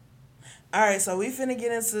 Alright, so we finna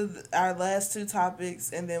get into our last two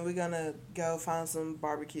topics, and then we're gonna go find some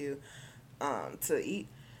barbecue to eat.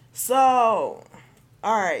 So,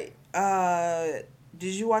 alright,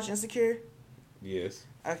 did you watch Insecure? Yes.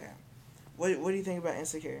 Okay. What do you think about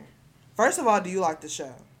Insecure? First of all, do you like the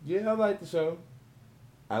show? Yeah, I like the show.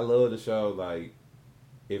 I love the show. Like,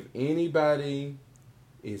 if anybody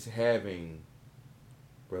is having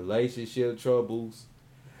relationship troubles,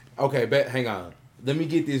 okay, but hang on. Let me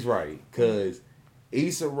get this right, because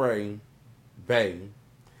Issa Rae,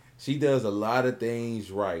 she does a lot of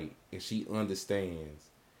things right, and she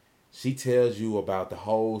understands. She tells you about the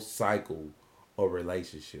whole cycle of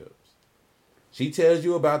relationships. She tells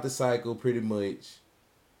you about the cycle pretty much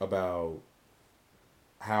about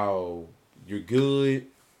how you're good,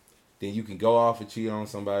 then you can go off and cheat on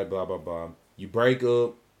somebody, blah, blah, blah. You break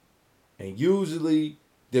up, and usually,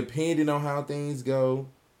 depending on how things go,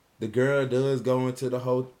 the girl does go into the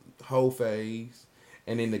whole phase,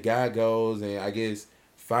 and then the guy goes and I guess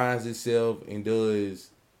finds himself and does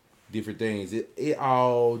different things. It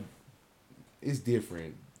all is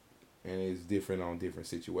different, and it's different on different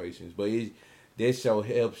situations. But that show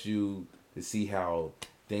helps you to see how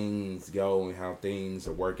things go and how things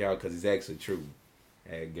work out because it's actually true.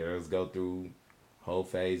 And girls go through whole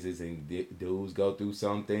phases, and dudes go through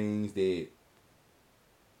some things that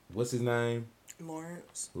what's his name?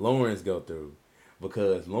 Lawrence go through,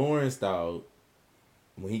 because Lawrence thought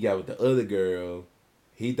when he got with the other girl,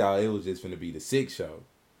 he thought it was just gonna be the sick show.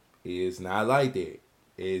 It's not like that.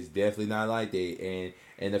 It's definitely not like that.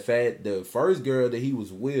 And the fact the first girl that he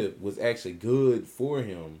was with was actually good for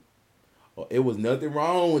him. It was nothing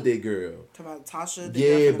wrong with that girl. Talking about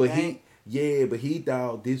Tasha. But he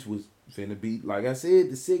thought this was finna be, like I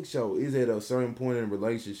said, the sick show is at a certain point in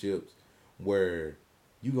relationships where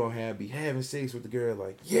you gonna be having sex with the girl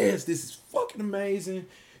like, yes, this is fucking amazing.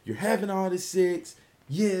 You're having all this sex.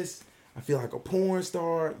 Yes, I feel like a porn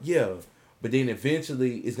star. Yeah. But then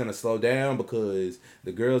eventually it's gonna slow down because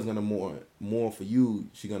the girl's gonna want more for you.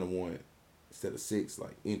 She's gonna want, instead of sex,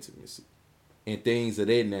 like intimacy and things of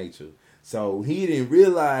that nature. So he didn't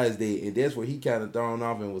realize that, and that's where he kind of thrown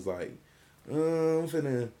off and was like, I'm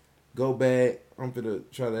finna go back. I'm finna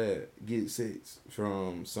try to get sex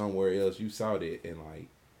from somewhere else. You saw that, and like,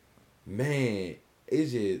 man,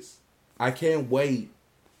 it's just, I can't wait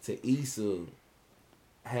till Issa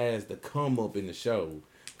has the come up in the show,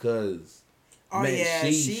 cause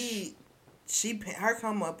she her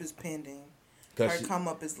come up is pending. Her come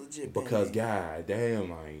up is legit pending. Because god damn,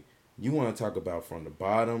 like, you want to talk about from the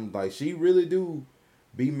bottom, like she really do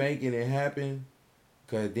be making it happen.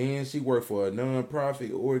 Cause then she worked for a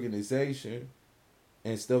non-profit organization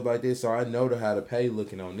and stuff like this, so I know how to pay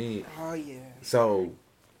looking on it. Oh yeah. So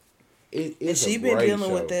it's she been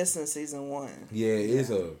dealing with that since season 1. Yeah,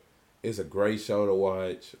 it's a great show to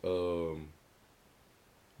watch.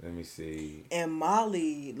 Let me see. And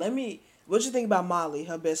Molly, what you think about Molly,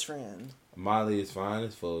 her best friend? Molly is fine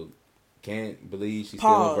as fuck. Can't believe she's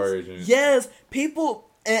still a virgin. Yes, people.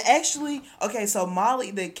 And actually, okay, so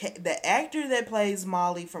Molly, the actor that plays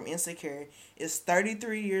Molly from Insecure is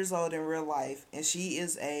 33 years old in real life, and she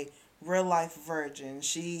is a real life virgin.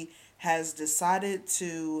 She has decided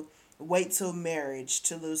to wait till marriage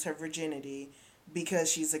to lose her virginity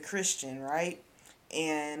because she's a Christian, right?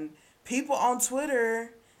 And people on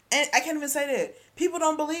Twitter, and I can't even say that, people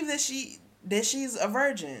don't believe that she's a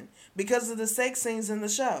virgin because of the sex scenes in the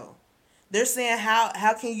show. They're saying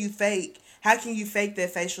how can you fake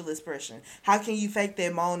that facial expression? How can you fake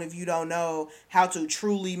that moan if you don't know how to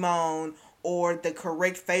truly moan or the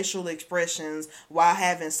correct facial expressions while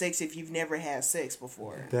having sex if you've never had sex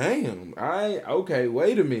before? Damn. Okay,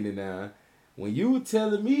 wait a minute now. When you were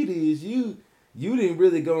telling me this, you didn't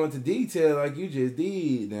really go into detail like you just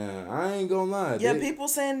did. Now, I ain't gonna lie. Yeah, people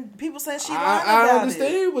saying she lied about it. I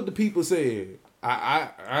understand what the people said. I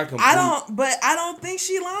don't think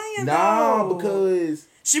she lying. No, because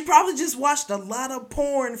she probably just watched a lot of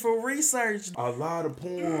porn for research. A lot of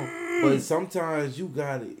porn, but sometimes you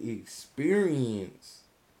gotta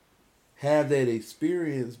have that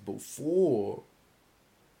experience before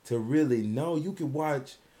to really know. You can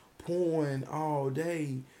watch porn all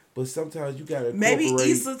day, but sometimes you gotta. Maybe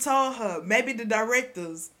Issa told her. Maybe the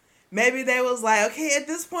directors. Maybe they was like, okay, at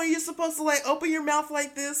this point you're supposed to like open your mouth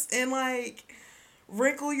like this and like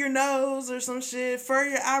wrinkle your nose or some shit, fur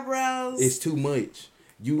your eyebrows. It's too much.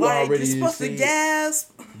 You're supposed to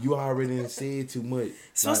gasp. You already said too much.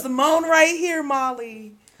 Supposed to moan right here,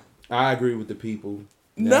 Molly. I agree with the people.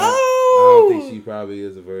 No. I don't think she probably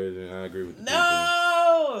is a virgin. I agree with the people.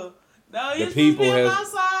 No, the people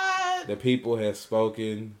outside. The people have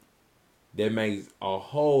spoken. That makes a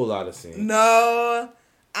whole lot of sense. No,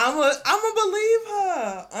 I'm a believe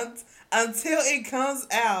her until it comes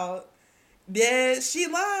out that she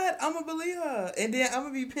lied. I'm gonna believe her, and then I'm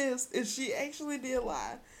gonna be pissed if she actually did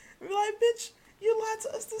lie. I'm like, bitch, you lied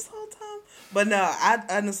to us this whole time. But no, I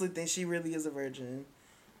honestly think she really is a virgin.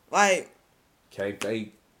 Like, can't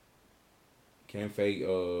fake.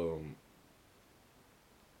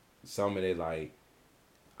 Some of it, like,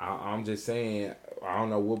 I'm just saying, I don't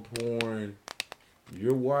know what porn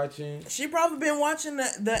you're watching. She probably been watching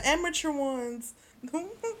the amateur ones.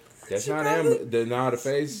 That's not amateur. The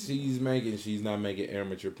face she's making, she's not making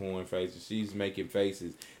amateur porn faces. She's making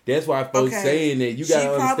faces. That's why folks saying that you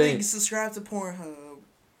gotta understand. She probably subscribed to Pornhub.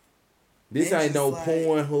 This ain't no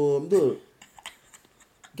Pornhub. Look.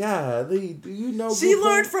 Golly, do you know? She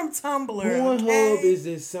learned from Tumblr. Pornhub is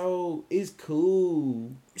just it's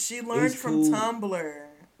cool. She learned from Tumblr.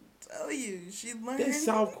 tell you. She learned. That's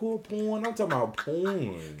softcore porn. I'm talking about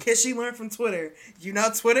porn. Because she learned from Twitter. You know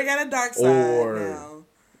Twitter got a dark side Or now.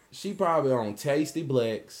 she probably on Tasty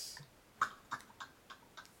Blacks,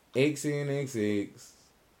 XNXX,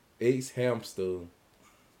 X Hamster.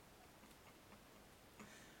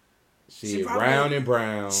 She probably, Round and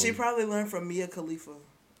Brown. She probably learned from Mia Khalifa.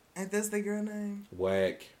 Ain't that the girl name?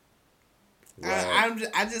 Whack.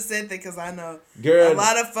 I just said that because I know Girl, a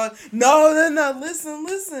lot of fun. No.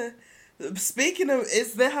 Listen. Speaking of,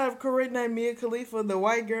 is that her correct name? Mia Khalifa, the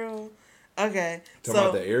white girl. Okay, talking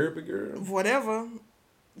about the Arabic girl. Whatever.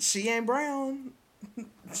 She ain't brown.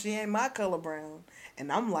 She ain't my color brown,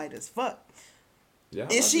 and I'm light as fuck. Yeah,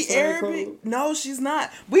 is she Arabic? Color? No, she's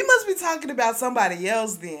not. We must be talking about somebody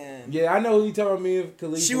else then. Yeah, I know who you talking Mia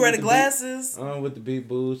Khalifa. She wear the glasses. With the big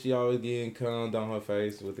boobs. She always getting cummed on her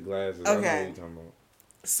face with the glasses. Okay. I know who you talking about.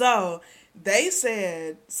 So they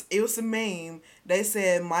said it was a meme. They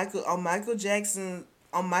said when Michael Jackson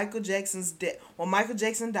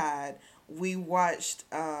died, we watched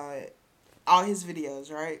all his videos,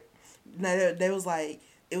 right? They was like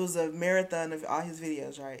it was a marathon of all his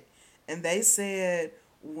videos, right? And they said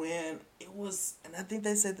when it was, and I think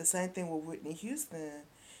they said the same thing with Whitney Houston.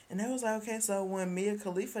 And they was like, okay, so when Mia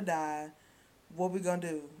Khalifa died, what we gonna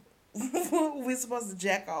do? We supposed to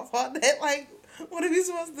jack off all that? Like, what are we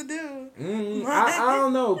supposed to do? I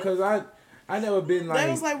don't know, because I never been like...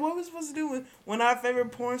 They was like, what are we supposed to do when our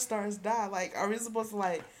favorite porn stars die? Like, are we supposed to,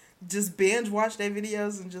 like, just binge watch their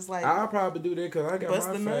videos and just, like... I'll probably do that because I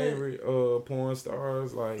got my favorite porn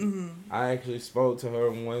stars. Like, I actually spoke to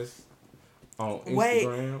her once on Instagram.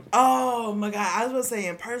 Wait. Oh, my God. I was going to say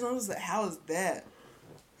in person. I was like, how is that?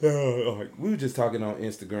 Like, we were just talking on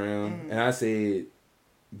Instagram, and I said,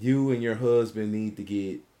 you and your husband need to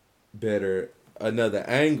get better another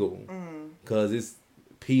angle because it's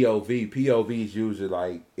POV. POV is usually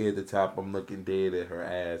like at the top. I'm looking dead at her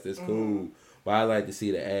ass. It's cool, but I like to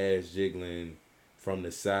see the ass jiggling from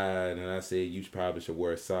the side. And I said you probably should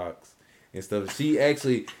wear socks and stuff. She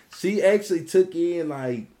actually took in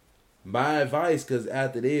like my advice because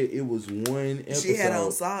after that it was one episode. She had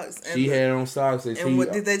on socks. And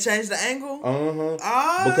what did they change the angle?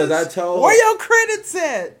 Because I told where your credits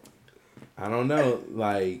at? I don't know,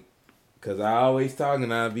 like, cause I always talk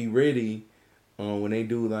and I be ready when they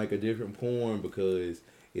do like a different porn because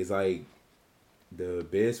it's like the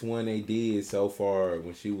best one they did so far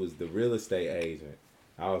when she was the real estate agent.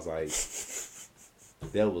 I was like,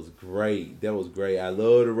 that was great. That was great. I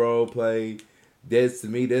love the role play. To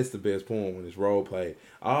me, that's the best porn when it's role play.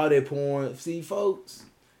 All that porn, see, folks,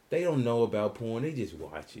 they don't know about porn. They just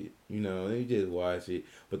watch it. You know, they just watch it.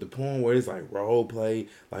 But the porn where it's like role play,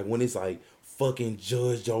 like when it's like fucking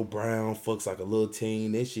Judge Joe Brown fucks like a little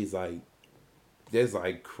teen, that shit's like, that's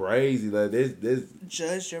like crazy. Like this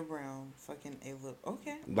Judge Joe Brown fucking a look.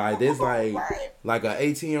 Okay. Like that's like right. Like an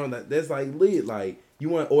 18-year-old. That's like lit. Like you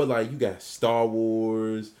want, or like you got Star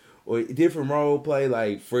Wars or different role play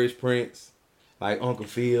like Fresh Prince, like Uncle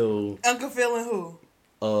Phil. Uncle Phil and who?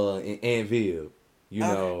 And Anvil. You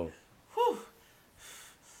know. Whew.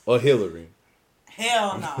 Or Hillary.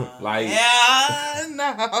 Hell no. Like hell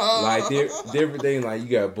no. Like different things. Like you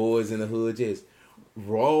got Boys in the Hood, just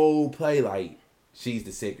role play. Like she's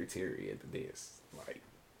the secretary at the desk.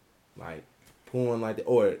 Like porn like that,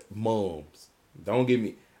 or moms. Don't get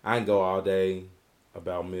me. I can go all day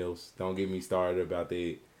about MILFs. Don't get me started about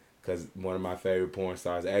that. Cause one of my favorite porn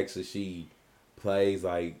stars, actually, she plays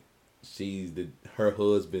like she's her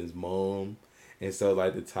husband's mom. And so,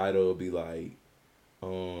 like, the title will be like,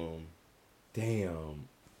 damn,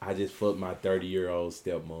 I just fucked my 30-year-old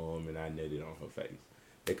stepmom and I nutted on her face.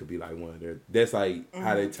 That could be, like, one of their... That's, like,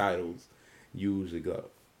 how their titles usually go.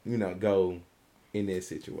 You know, go in that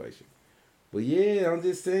situation. But, yeah, I'm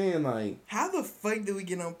just saying, like... How the fuck did we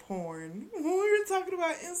get on porn? When we were talking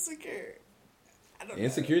about Insecure. I don't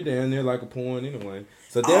Insecure know. down there like a porn anyway.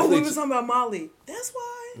 So definitely... we were talking about Molly. That's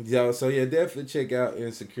why. Yeah, so, yeah, definitely check out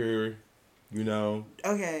Insecure. You know.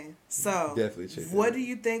 Okay, so definitely check. What do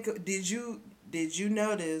you think? Did you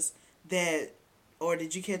notice that, or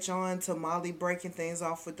did you catch on to Molly breaking things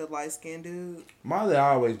off with the light skinned dude? Molly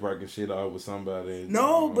always breaking shit off with somebody.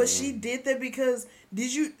 No, but she did that because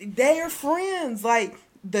they are friends. Like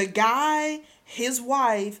the guy, his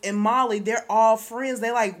wife, and Molly, they're all friends.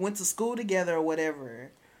 They like went to school together or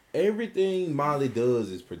whatever. Everything Molly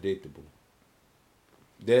does is predictable.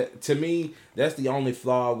 That to me, that's the only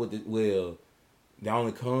flaw with it. Well, the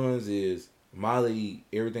only cons is Molly.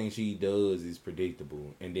 Everything she does is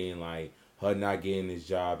predictable, and then like her not getting this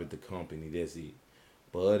job at the company. That's it.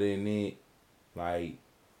 But other than it, like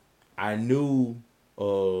I knew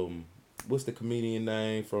what's the comedian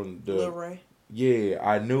name from the Lil Ray. Yeah,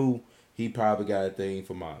 I knew he probably got a thing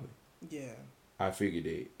for Molly. Yeah. I figured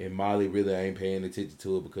it. And Molly really ain't paying attention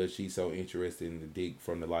to it because she's so interested in the dick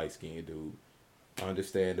from the light skinned dude.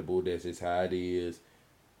 Understandable, that's just how it is,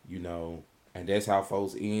 you know. And that's how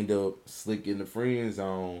folks end up slicking the friend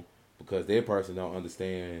zone because their person don't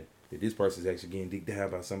understand that this person's actually getting dicked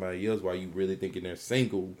down by somebody else while you really thinking they're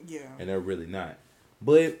single. Yeah. And they're really not.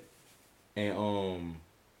 But and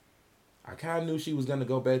I kinda knew she was gonna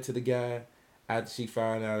go back to the guy after she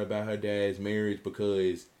found out about her dad's marriage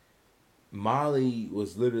because Molly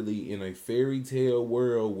was literally in a fairy tale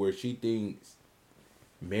world where she thinks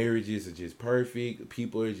marriages are just perfect,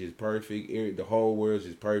 people are just perfect, the whole world's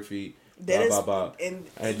just perfect. That blah, is, blah, blah.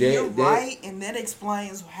 And you're right, and that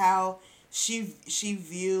explains how she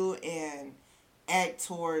view and act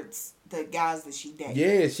towards the guys that she dated.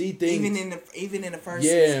 Yeah, she thinks even in the first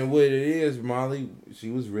yeah, season. and what it is, Molly,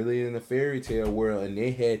 she was really in a fairy tale world, and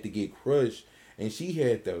they had to get crushed, and she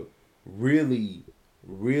had to really,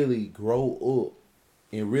 really grow up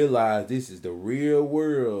and realize this is the real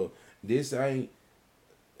world. This ain't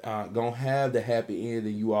gonna have the happy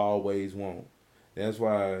ending you always want. That's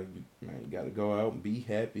why you gotta go out and be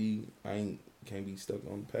happy. Can't be stuck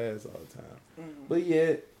on the past all the time. Mm-hmm. But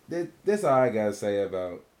yeah, that's all I gotta say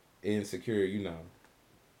about insecure, you know.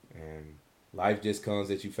 And life just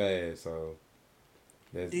comes at you fast, so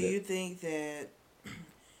Do you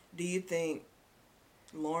think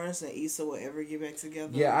Lawrence and Issa will ever get back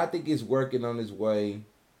together? Yeah, I think it's working on its way.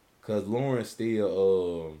 Cause Lawrence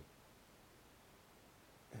still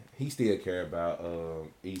he still care about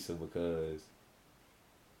Issa because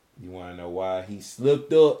you wanna know why? He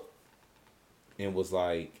slipped up and was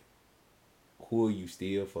like, who are you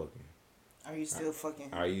still fucking? Are you still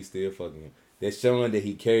fucking? Are you still fucking? That's showing that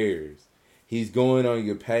he cares. He's going on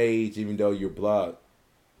your page even though you're blocked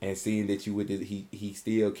and seeing that you with this, he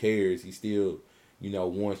still cares. He still,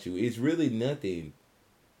 wants you. It's really nothing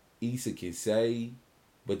Issa can say,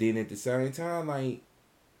 but then at the same time, like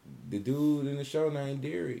the dude in the show named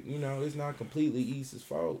Derek, it's not completely Issa's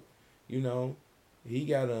fault. He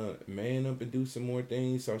gotta man up and do some more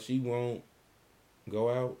things so she won't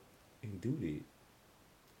go out and do that.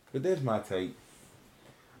 But that's my take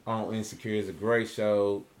on Insecure. It's a great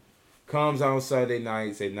show. Comes on Sunday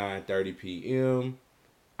nights at 9:30 p.m.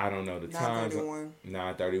 I don't know the times.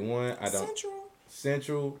 9:31. I don't.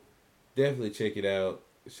 Central. Definitely check it out.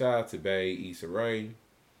 Shout out to Bae, Issa Rae.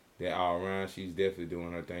 They're all around. She's definitely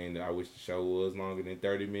doing her thing. I wish the show was longer than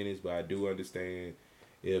 30 minutes, but I do understand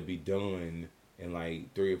it'll be done in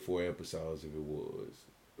like 3 or 4 episodes if it was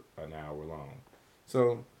an hour long.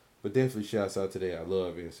 So, but definitely shouts out to that. I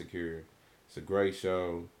love Insecure. It's a great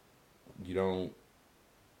show.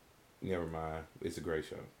 Never mind. It's a great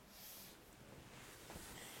show.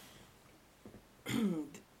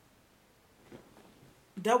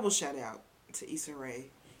 Double shout out to Issa Rae.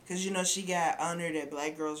 Because, she got honored at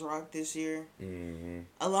Black Girls Rock this year. Mm-hmm.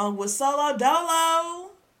 Along with Solo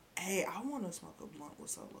Dolo. Hey, I want to smoke a blunt with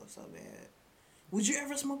Solo so bad. Would you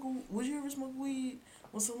ever smoke weed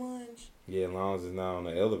on Solange? Yeah, as long as it's not on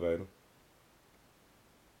the elevator.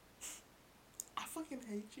 I fucking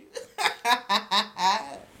hate you.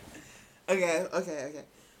 Okay.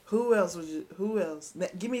 Who else?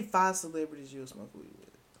 Give me 5 celebrities you would smoke weed with.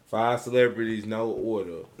 5 celebrities, no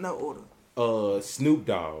order. No order. Snoop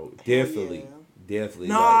Dogg. Definitely.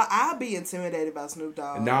 No, I'll be intimidated by Snoop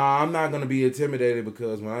Dogg. Nah, I'm not going to be intimidated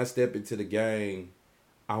because when I step into the game,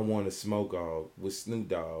 I want to smoke off with Snoop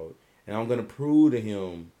Dogg. And I'm going to prove to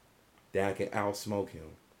him that I can outsmoke him.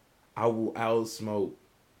 I will outsmoke.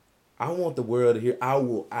 I want the world to hear I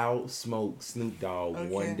will outsmoke Snoop Dogg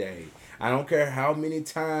one day. I don't care how many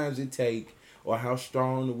times it take or how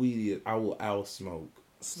strong the weed is. I will outsmoke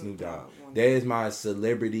Snoop Dogg. That is my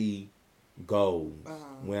celebrity goals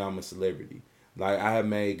when I'm a celebrity. Like, I have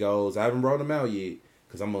made goals. I haven't wrote them out yet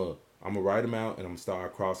because I'm gonna write them out and I'm gonna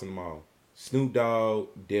start crossing them off. Snoop Dogg,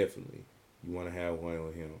 definitely. You want to have one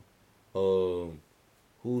with him.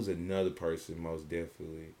 Who's another person most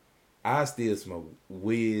definitely? I still smoke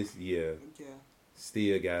Wiz, yeah. Yeah.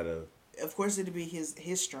 Still gotta. Of course, it'd be his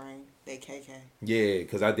strain, that KK. Yeah,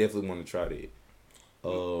 because I definitely want to try that.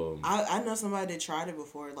 I know somebody that tried it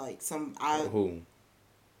before, like who?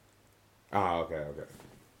 Oh, okay.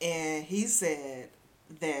 And he said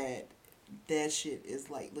that shit is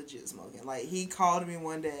like legit smoking. Like, he called me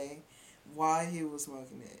one day while he was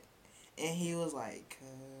smoking it, and he was like,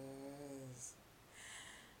 "Cuz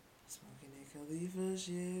smoking that Khalifa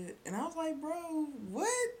shit," and I was like, "Bro,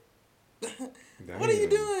 what? What are you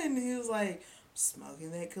doing?" And he was like,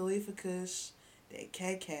 "Smoking that Khalifa Kush, that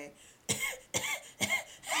KK."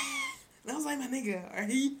 And I was like, my nigga,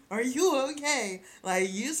 are you okay?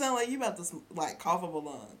 Like, you sound like you about to, like, cough up a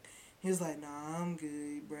lung. He was like, nah, I'm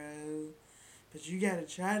good, bro. But you gotta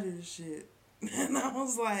try this shit. And I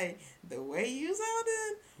was like, the way you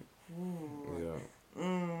sounded? Ooh. Yeah.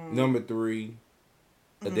 Mm. Number 3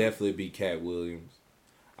 would definitely be Cat Williams.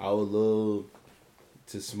 I would love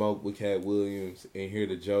to smoke with Cat Williams and hear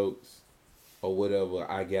the jokes or whatever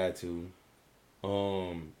I got to.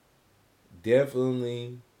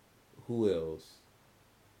 Definitely. Who else?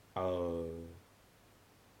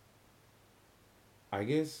 I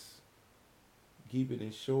guess keeping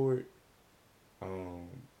it short.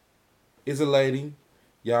 It's a lady.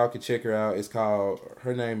 Y'all can check her out. It's called.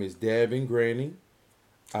 Her name is Devin Granny.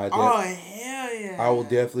 Oh, hell yeah. I would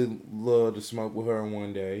definitely love to smoke with her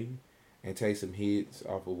one day and take some hits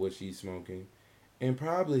off of what she's smoking. And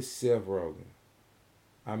probably Seth Rogen.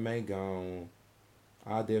 I may go.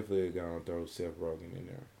 I definitely gonna throw Seth Rogen in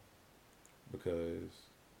there because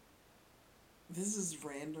this is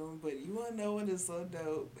random, but you wanna know what is so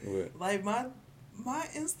dope? what? Like my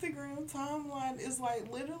Instagram timeline is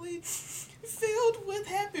like literally filled with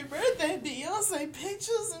happy birthday Beyonce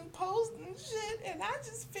pictures and posts and shit, and I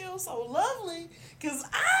just feel so lovely because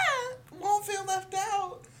I won't feel left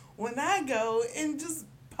out when I go and just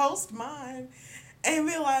post mine and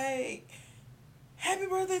be like, happy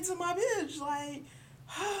birthday to my bitch. Like,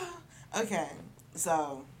 okay,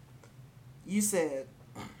 so you said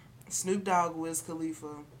Snoop Dogg, Wiz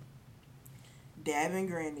Khalifa, Dab and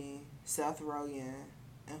Granny, Seth Rogen,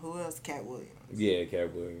 and who else? Cat Williams. Yeah,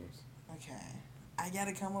 Cat Williams. Okay. I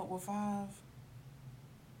gotta come up with 5.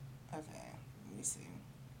 Okay, let me see.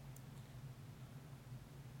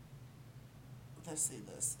 Let's see.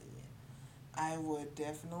 I would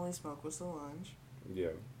definitely smoke with Solange. Yeah.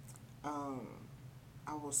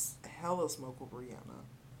 I will hella smoke with Rihanna.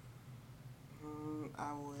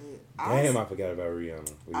 I would. Damn, I forgot about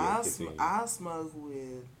Rihanna. I smoke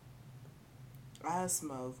with.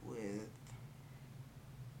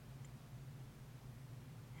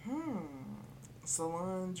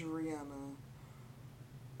 Solange, Rihanna.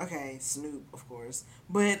 Okay, Snoop, of course.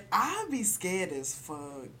 But I'd be scared as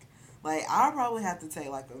fuck. Like, I'd probably have to take,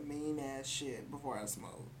 like, a mean-ass shit before I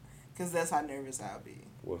smoke. Because that's how nervous I'd be.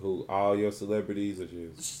 Well, who? All your celebrities or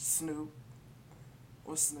just? Snoop.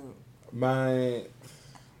 What's Snoop? Mine.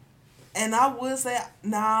 And I would say,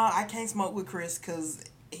 nah, I can't smoke with Chris because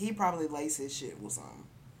he probably lace his shit with something.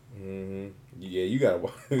 Mm-hmm. Yeah, you gotta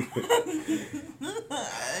watch.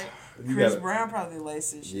 Chris Brown probably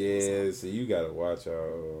lace his shit. Yeah, so you gotta watch.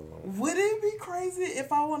 Would it be crazy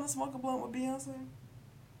if I want to smoke a blunt with Beyonce?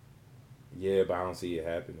 Yeah, but I don't see it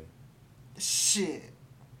happening. Shit.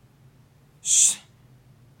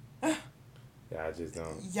 Yeah, I just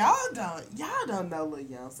don't. Y'all don't know Lil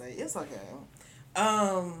Beyonce. It's okay.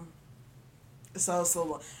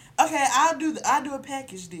 So okay, I'll do a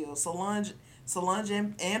package deal. Solange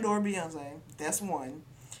and or Beyonce. That's 1.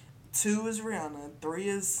 2 is Rihanna. 3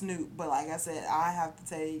 is Snoop. But like I said, I have to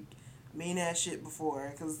take mean ass shit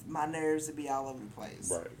before because my nerves would be all over the place.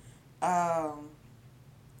 Right.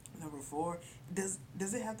 Number 4. Does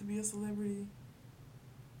it have to be a celebrity?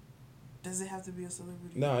 Does it have to be a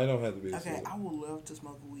celebrity? No, it don't have to be. Okay, I would love to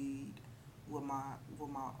smoke weed with my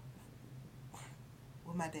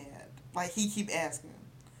dad. Like, he keep asking,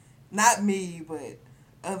 not me, but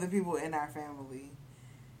other people in our family.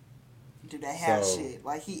 Do they have shit?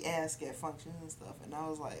 Like, he asked at functions and stuff, and I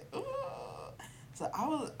was like, ugh. So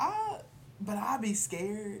but I'd be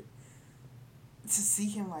scared to see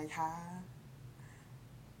him like high.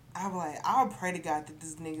 I'm like, I'll pray to God that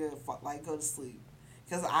this nigga like go to sleep.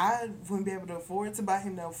 Because I wouldn't be able to afford to buy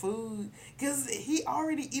him no food. Because he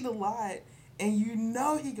already eat a lot. And you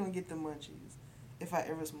know he gonna get the munchies. If I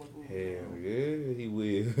ever smoke weed. Hell yeah, he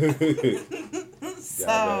will. So.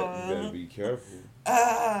 You gotta be careful.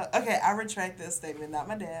 Okay, I retract that statement. Not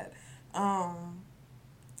my dad. I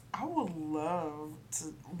would love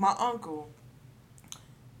to. My uncle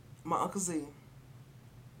Z.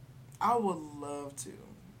 I would love to.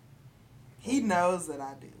 He knows that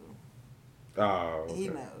I do. Oh, okay. He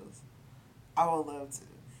knows. I would love to.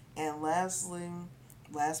 And last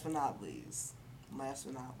but not least,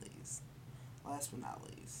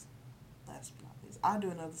 I'll do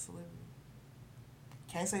another celebrity.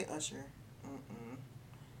 Can't say Usher. Mm-mm.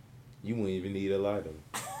 You wouldn't even need a lighter.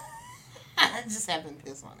 I just haven't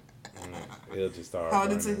pissed on it. It'll just start.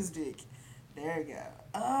 Hold it to his dick. There you go.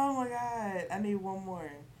 Oh my God. I need one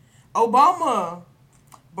more. Obama.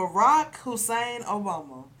 Barack Hussein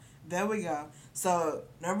Obama. There we go. So,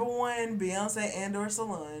 number 1, Beyonce and or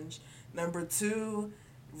Solange. Number 2,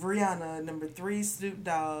 Rihanna. Number 3, Snoop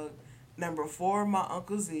Dogg. Number 4, my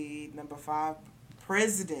Uncle Z. Number 5,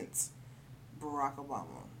 President Barack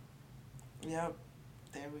Obama. Yep.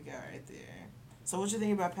 There we go right there. So what you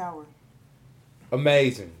think about Power?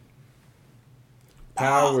 Amazing.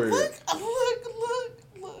 Power. Look.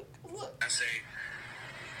 I say,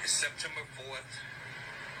 it's September 4th.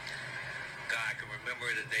 God, I can remember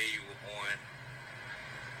the day you were born.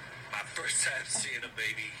 My first time seeing a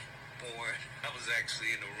baby born. I was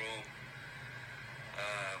actually in the room.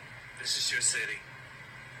 This is your city.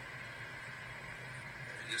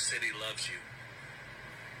 Your city loves you.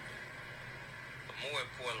 But more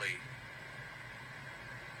importantly,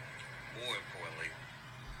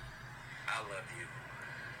 I love you.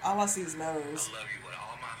 All I see is I nose. love you with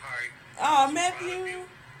all my heart. Oh, I'm so proud of Matthew. you.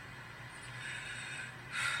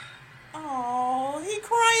 Oh, he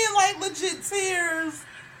crying like legit tears. I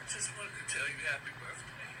just wanted to tell you happy birthday.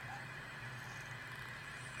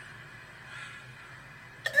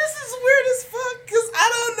 This is weird as fuck, because I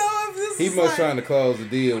don't know if this He is must like... trying to close the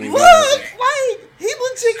deal. With Look, wait, he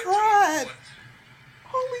legit cried.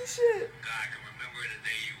 Holy shit. God, I can remember the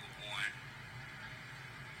day you were born.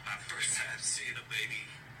 My first time seeing a baby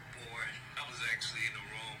born. I was actually in the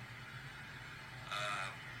room.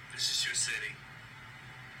 This is your city.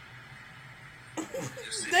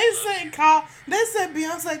 Your city They said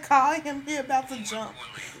Beyonce called him here about to jump.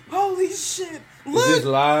 Holy shit. Is Look, this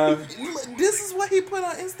live? look, this is what he put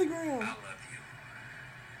on Instagram. I love you.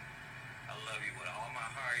 I love you with all my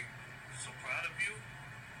heart. I'm so proud of you.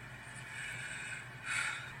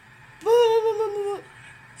 Look.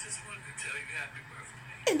 Just wanted to tell you happy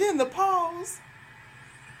birthday. And then the pause.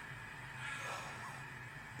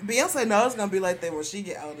 Beyonce knows it's gonna be like that when she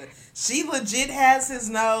get older. She legit has his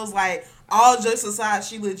nose. Like, all jokes aside,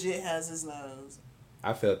 she legit has his nose.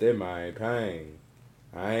 I felt that my pain.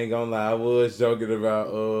 I ain't gonna lie, I was joking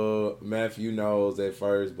about Matthew nose at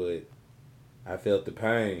first, but I felt the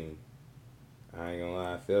pain. I ain't gonna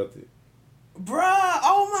lie, I felt it. Bruh,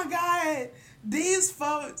 oh my god. These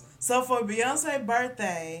folks. So for Beyonce's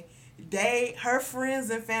birthday, her friends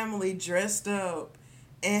and family dressed up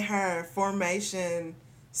in her formation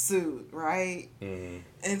suit, right? Mm-hmm.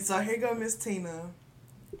 And so here go Miss Tina.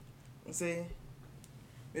 See?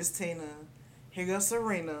 Miss Tina. Here goes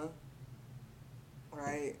Serena.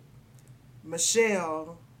 Right?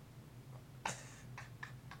 Michelle.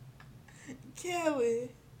 Kelly.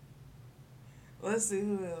 Let's see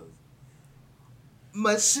who else.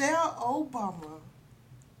 Michelle Obama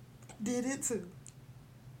did it too.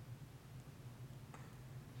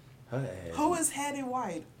 Her ass. Who is Hattie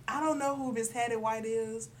White? I don't know who Miss Hattie White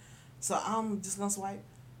is, so I'm just gonna swipe.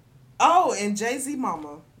 Oh, and Jay-Z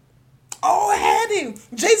mama. Oh, Hattie!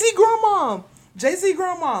 Jay-Z grandma! Jay-Z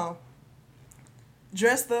grandma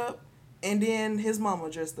dressed up, and then his mama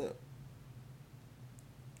dressed up.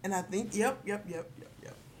 And I think, yep.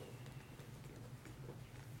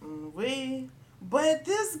 But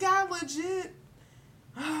this guy legit.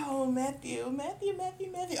 Oh, Matthew.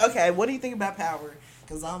 Okay, what do you think about Power?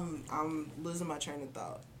 Because I'm losing my train of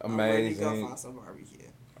thought. Amazing. I'm ready to go find some barbecue.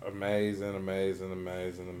 Amazing. I'm ready for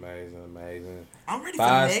the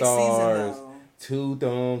 5 next stars, season, though. 2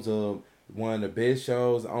 thumbs up. One of the best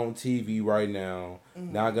shows on TV right now.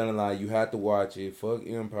 Mm-hmm. Not gonna lie, you have to watch it. Fuck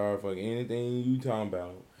Empire, fuck anything you talking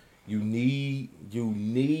about. You need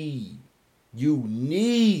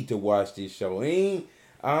to watch this show. I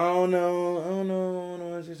don't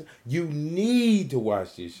know. You need to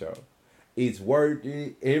watch this show. It's worth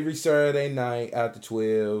it. Every Saturday night after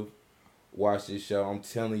 12, watch this show. I'm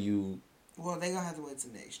telling you. Well, they're going to have to wait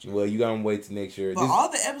till next year. Well, you got to wait till next year. But all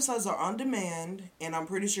the episodes are on demand, and I'm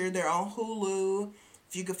pretty sure they're on Hulu.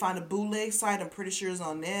 If you can find a bootleg site, I'm pretty sure it's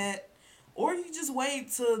on that. Or you just wait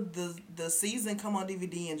till the season come on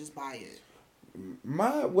DVD and just buy it.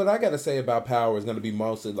 What I got to say about Power is going to be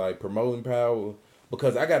mostly like promoting Power,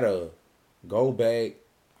 because I got to go back.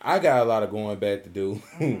 I got a lot of going back to do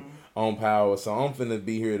on Power, so I'm finna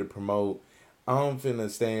be here to promote. I'm finna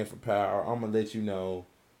stand for Power. I'm going to let you know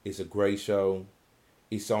it's a great show.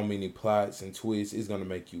 It's so many plots and twists. It's going to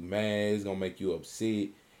make you mad. It's going to make you upset,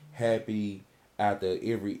 happy. After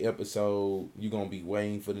every episode, you're going to be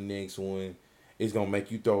waiting for the next one. It's going to make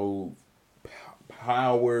you throw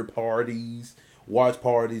power parties, watch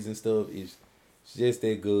parties and stuff. It's just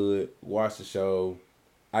that good. Watch the show.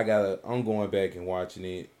 I'm going back and watching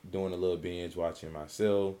it, doing a little binge watching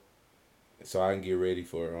myself, so I can get ready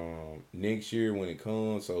for next year when it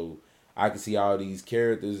comes. So I can see all these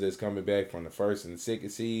characters that's coming back from the first and second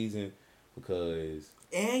season, because.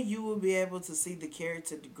 And you will be able to see the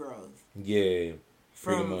character growth. Yeah,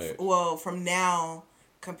 pretty much. From now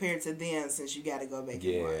compared to then, since you got to go back and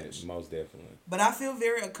Yeah, watch. most definitely. But I feel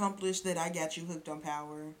very accomplished that I got you hooked on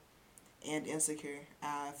Power and Insecure.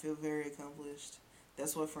 I feel very accomplished.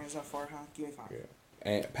 That's what friends are for, huh? Give me 5. Yeah.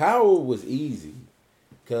 And Power was easy,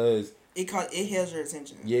 cause it held your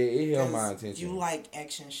attention. Yeah, it held my attention. You like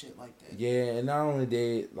action shit like that. Yeah, and not only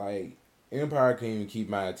that, like Empire couldn't even keep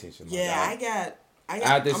my attention. Like, Yeah,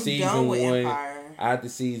 after I'm season done with 1. Empire. After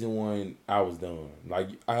season 1, I was done. Like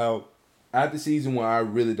after season 1, I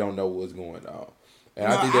really don't know what's going on,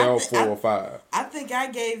 and I think they're all 4 or 5. I think I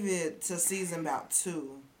gave it to season about 2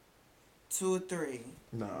 or 3.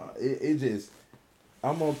 Nah, it just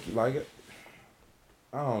I'm okay. Like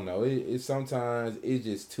I don't know. It sometimes it's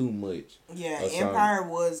just too much. Yeah, Empire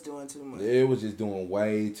was doing too much. It was just doing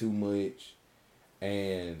way too much,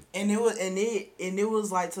 and it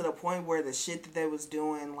was like to the point where the shit that they was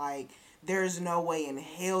doing, like, there's no way in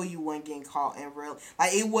hell you weren't getting caught in real.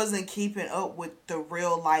 Like, it wasn't keeping up with the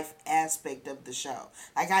real life aspect of the show.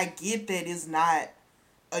 Like, I get that it's not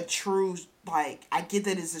a true, like, I get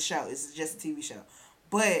that it's a show. It's just a TV show.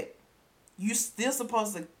 But you still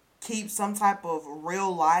supposed to keep some type of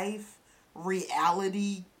real life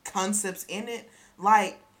reality concepts in it,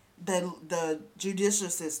 like the judicial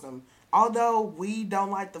system. Although we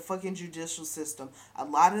don't like the fucking judicial system, a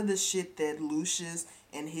lot of the shit that Lucius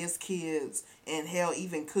and his kids and hell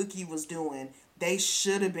even Cookie was doing, they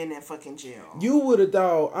should have been in fucking jail. You would have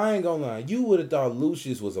thought, I ain't gonna lie, you would have thought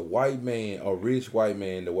Lucius was a white man, a rich white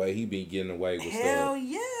man, the way he been getting away with stuff. Hell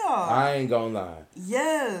yeah. I ain't gonna lie.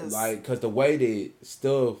 Yes. Like, cause the way that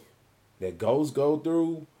stuff that ghosts go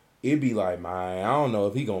through, it be like, man, I don't know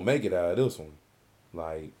if he gonna make it out of this one.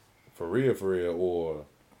 Like, for real, or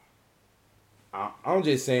I'm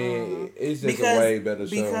just saying, it's just a way better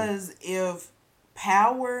show. Because if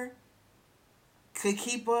Power could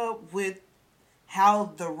keep up with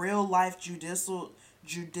how the real life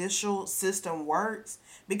judicial system works,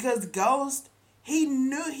 because Ghost, he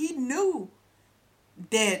knew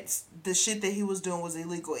that the shit that he was doing was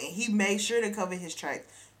illegal, and he made sure to cover his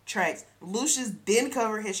tracks. Lucius didn't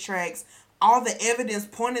cover his tracks. All the evidence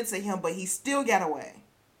pointed to him, but he still got away.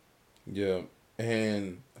 Yeah,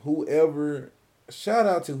 and shout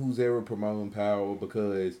out to who's ever promoting Power,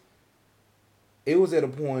 because it was at a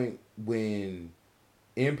point when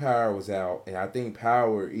Empire was out, and I think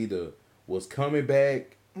Power either was coming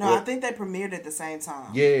back. No, I think they premiered at the same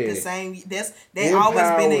time. Yeah, they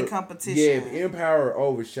always been in competition. Yeah, Empire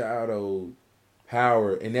overshadowed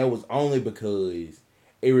Power, and that was only because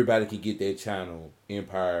everybody could get that channel.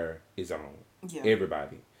 Empire is on. Yeah.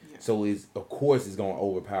 Everybody. Yeah. So of course it's gonna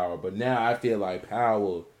overpower. But now I feel like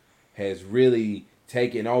Power has really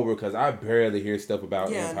taken over, because I barely hear stuff about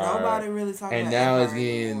Empire. Yeah, nobody really talking about Empire. And now it's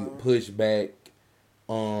getting pushed back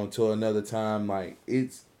to another time. Like,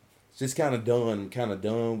 it's just kind of done. I'm kind of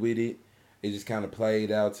done with it. It just kind of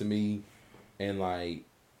played out to me. And, like,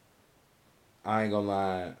 I ain't gonna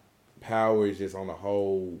lie, Power is just on a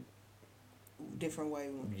whole different way.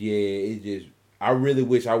 Yeah, it just, I really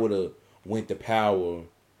wish I would have went to Power.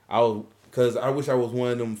 Because I wish I was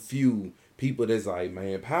one of them few people that's like,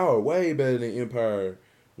 man, Power way better than Empire.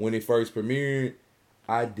 When it first premiered,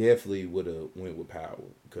 I definitely would have went with Power.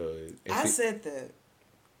 I said that.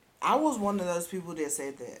 I was one of those people that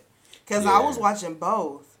said that. Because I was watching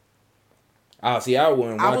both. Oh, see, I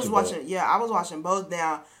wasn't watching both. Yeah, I was watching both.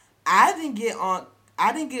 Now, I didn't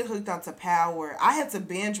get hooked onto Power. I had to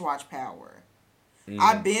binge watch Power.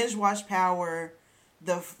 I binge watched Power,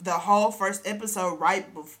 the whole first episode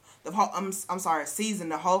the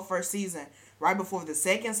whole first season right before the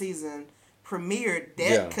second season premiered.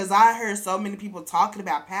 Because I heard so many people talking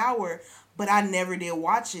about Power, but I never did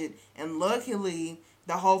watch it. And luckily,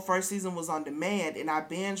 the whole first season was on demand, and I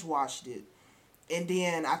binge watched it. And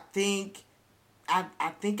then I think I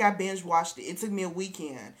binge watched it. It took me a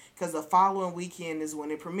weekend, because the following weekend is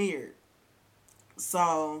when it premiered.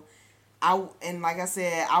 So, like I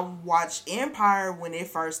said, I watched Empire when it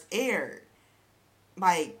first aired.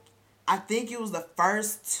 Like, I think it was the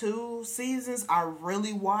first 2 seasons I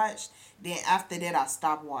really watched. Then after that, I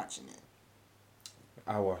stopped watching it.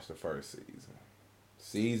 I watched the first season.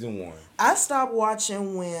 Season 1. I stopped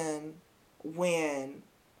watching when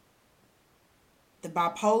the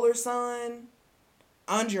bipolar son,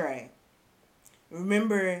 Andre.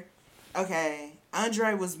 Remember, okay,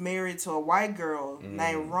 Andre was married to a white girl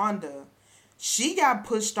named Rhonda. She got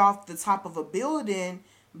pushed off the top of a building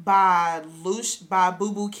by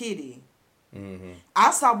Boo Boo Kitty. Mm-hmm.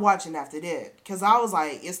 I stopped watching after that, because I was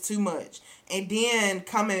like, it's too much. And then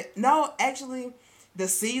the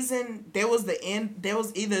season, there was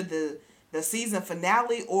either the season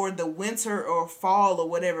finale or the winter or fall or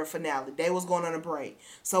whatever finale. They was going on a break.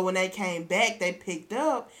 So when they came back, they picked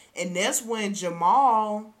up, and that's when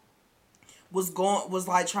Jamal was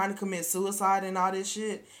like trying to commit suicide and all this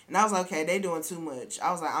shit. And I was like, okay, they doing too much.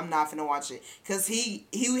 I was like, I'm not finna watch it. Cause he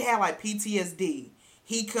had like PTSD.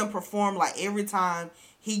 He couldn't perform like every time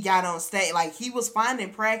he got on stage. Like he was fine in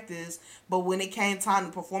practice, but when it came time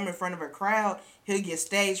to perform in front of a crowd, he'll get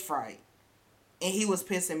stage fright. And he was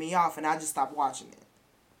pissing me off, and I just stopped watching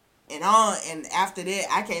it. And after that,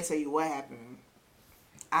 I can't tell you what happened.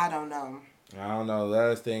 I don't know.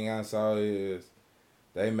 Last thing I saw is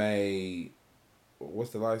they made, what's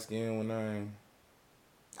the light skin one name?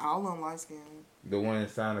 All on light skin. The one that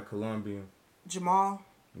signed to Columbia. Jamal.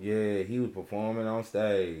 Yeah, he was performing on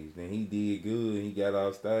stage. Then he did good. He got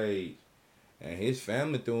off stage. And his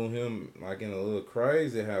family threw him like in a little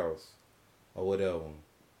crazy house or whatever.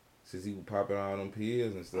 Since he was popping all them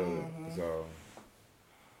pills and stuff. Mm-hmm. So,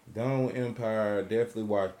 done with Empire. Definitely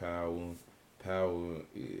watch Power. Power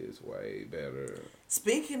is way better.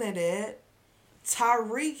 Speaking of that,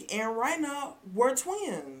 Tyreek and Raina were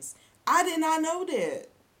twins. I did not know that.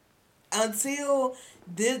 Until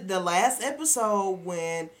the last episode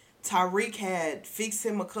when Tyreek had fixed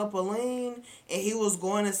him a cup of lean and he was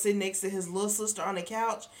going to sit next to his little sister on the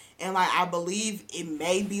couch, and like I believe it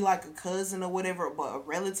may be like a cousin or whatever, but a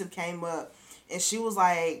relative came up and she was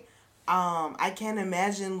like, I can't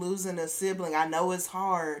imagine losing a sibling. I know it's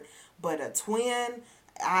hard, but a twin,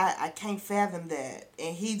 I can't fathom that.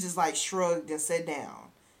 And he just like shrugged and sat down.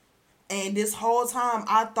 And this whole time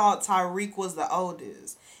I thought Tyreek was the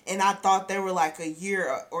oldest. And I thought they were like a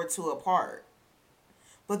year or two apart.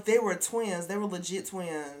 But they were twins. They were legit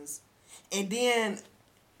twins. And then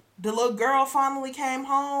the little girl finally came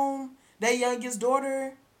home. Their youngest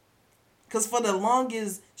daughter. Because for the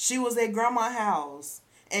longest, she was at grandma's house.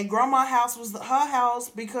 And grandma's house was her house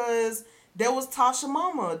because there was Tasha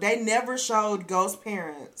mama. They never showed Ghost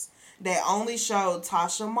parents. They only showed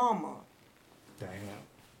Tasha mama. Damn.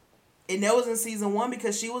 And that was in season 1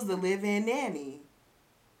 because she was the live-in nanny.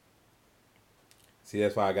 See,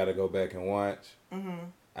 that's why I got to go back and watch. Mm-hmm.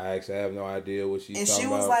 I actually have no idea what she's talking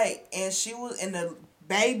about. And she was, and the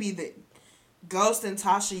baby that Ghost and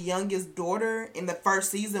Tasha's youngest daughter in the first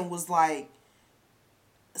season was like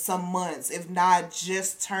some months, if not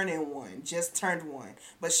just turned one.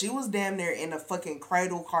 But she was damn near in a fucking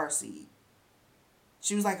cradle car seat.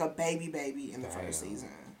 She was like a baby in the first season.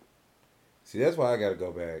 See, that's why I got to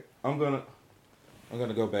go back. I'm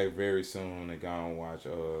gonna go back very soon and go and watch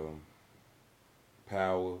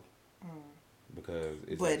Power. Because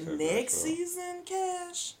it's but next season,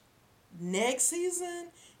 Cash,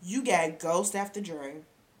 you got Ghost after Dre.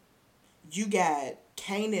 You got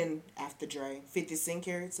Kanan after Dre, 50 Cent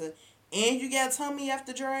character. And you got Tommy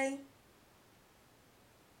after Dre.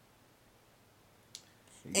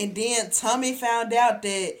 And then Tommy found out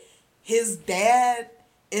that his dad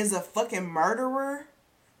is a fucking murderer.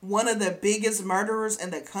 One of the biggest murderers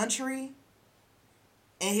in the country.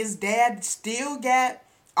 And his dad still got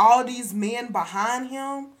all these men behind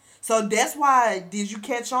him. So that's why, did you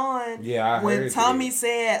catch on? Yeah, I heard when Tommy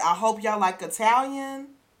said, I hope y'all like Italian?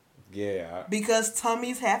 Yeah. Because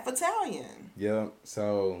Tommy's half Italian. Yeah,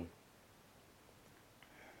 so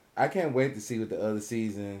I can't wait to see what the other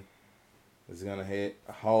season is going to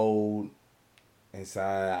hold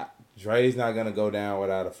inside. Dre's not going to go down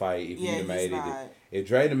without a fight if he'd made it. If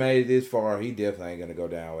Dre made it this far, he definitely ain't going to go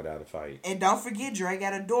down without a fight. And don't forget, Dre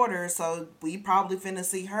got a daughter, so we probably finna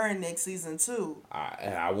see her next season too.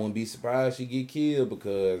 I wouldn't be surprised she get killed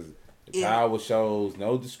because the Power shows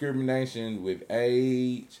no discrimination with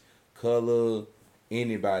age, color,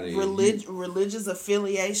 anybody. Religious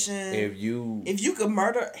affiliation. If you could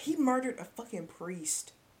murder, he murdered a fucking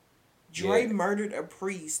priest. Dre murdered a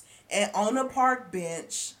priest and on a park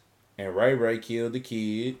bench. And Ray killed the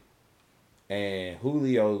kid. And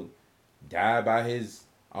Julio died by his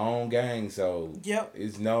own gang, so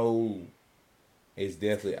it's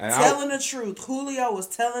definitely telling the truth. Julio was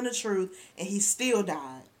telling the truth, and he still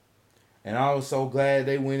died. And I was so glad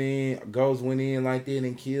Ghost went in like that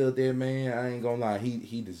and killed that man. I ain't gonna lie,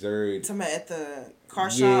 he deserved. Somebody at the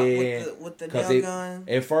car shop with the nail gun.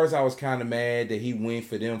 At first, I was kind of mad that he went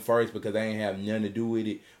for them first because they ain't have nothing to do with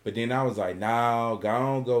it. But then I was like, nah,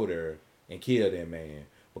 go there and kill that man.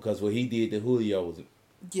 Because what he did to Julio was...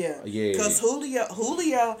 Yeah. Because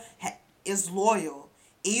Julio is loyal.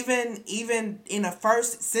 Even in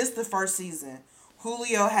since the first season,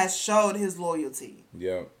 Julio has showed his loyalty.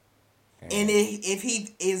 Yeah. And if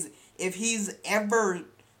he's ever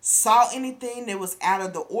saw anything that was out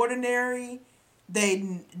of the ordinary, that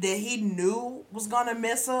he knew was gonna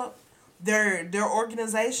mess up, their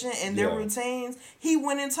organization and their routines, he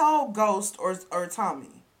went and told Ghost or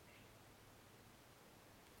Tommy.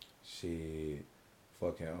 Shit.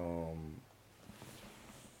 Fucking,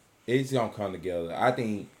 it's gonna come together. I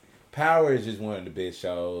think Power is just one of the best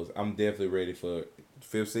shows. I'm definitely ready for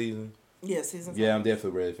 5th season. Yeah, season 5. Yeah, I'm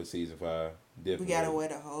definitely ready for season 5. Definitely. We gotta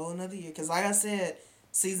wait a whole another year. Because like I said,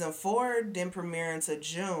 season 4 didn't premiere until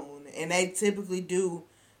June. And they typically do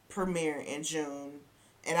premiere in June.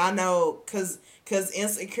 And I know because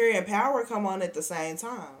Insecure and Power come on at the same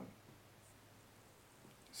time.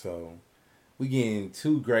 So, we getting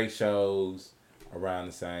 2 great shows around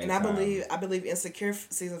the same time. And I believe Insecure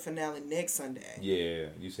season finale next Sunday. Yeah,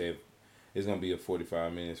 you said it's going to be a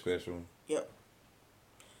 45-minute special. Yep.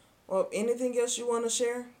 Well, anything else you want to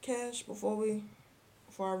share, Cash, before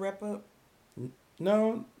I wrap up?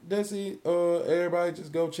 No, that's it. Everybody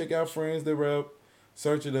just go check out Friends That Rap.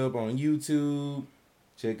 Search it up on YouTube.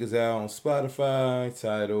 Check us out on Spotify,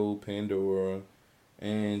 Tidal, Pandora.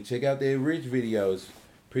 And check out their Rich videos.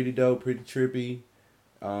 Pretty dope, pretty trippy.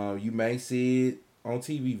 You may see it on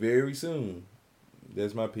TV very soon.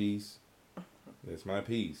 That's my piece.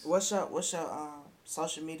 What's your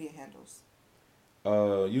social media handles?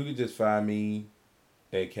 You can just find me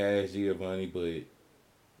at Kash Giovanni, but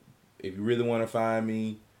if you really want to find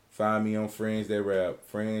me on Friends That Rap.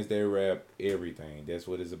 Friends That Rap everything. That's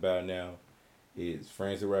what it's about now. It's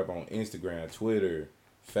Friends That Rap on Instagram, Twitter,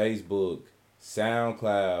 Facebook,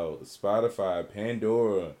 SoundCloud, Spotify,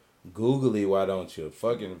 Pandora. Google it, why don't you?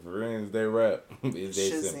 Fucking Friends That Rap.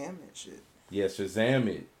 Shazam it shit. Yeah, Shazam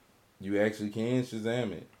it. You actually can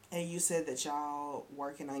Shazam it. And you said that y'all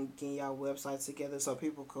working on getting y'all websites together so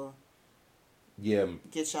people could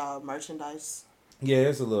get y'all merchandise. Yeah,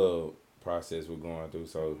 it's a little process we're going through.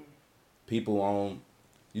 So people on,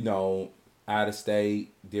 out of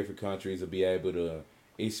state, different countries will be able to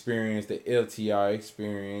experience the LTR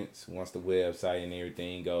experience once the website and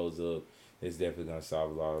everything goes up. It's definitely going to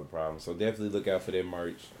solve a lot of the problems. So definitely look out for that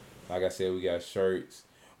merch. Like I said, we got shirts,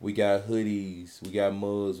 we got hoodies, we got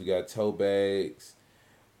mugs, we got tote bags,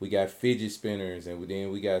 we got fidget spinners, and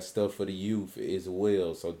then we got stuff for the youth as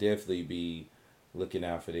well. So definitely be looking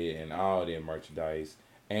out for that and all that merchandise.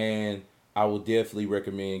 And I would definitely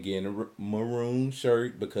recommend getting a maroon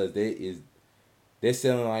shirt because they're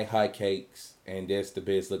selling like hotcakes, and that's the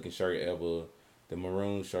best looking shirt ever. The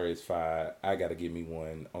maroon shirt is fire. I gotta get me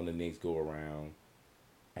one on the next go around.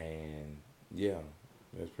 And yeah,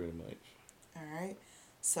 that's pretty much. Alright.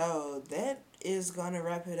 So that is gonna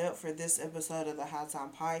wrap it up for this episode of the Hot Time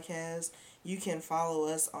Podcast. You can follow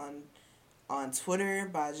us on Twitter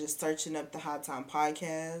by just searching up the Hot Time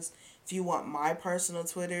Podcast. If you want my personal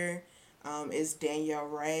Twitter, it's Danielle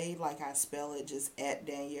Rae, like I spell it, just at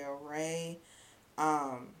Danielle Rae.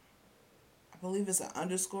 I believe it's an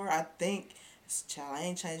underscore. I think, child, I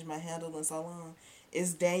ain't changed my handle in so long.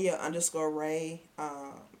 It's Danielle_Rae.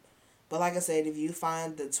 But like I said, if you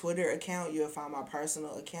find the Twitter account, you'll find my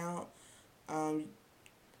personal account.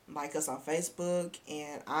 Like us on Facebook.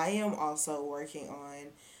 And I am also working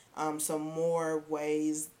on some more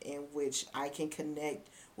ways in which I can connect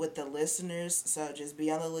with the listeners. So just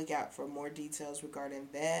be on the lookout for more details regarding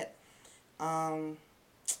that. And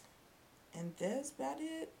that's about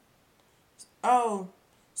it. Oh,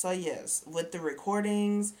 so yes, with the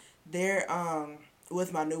recordings, they're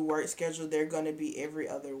with my new work schedule, they're going to be every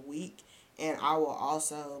other week, and I will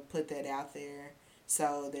also put that out there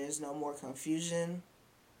so there's no more confusion.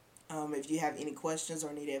 If you have any questions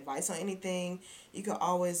or need advice on anything, you can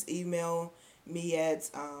always email me at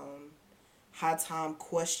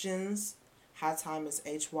HighTimeQuestions. HighTime is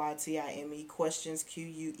HYTIME, questions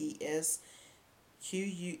QUESTIONS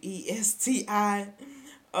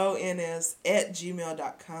at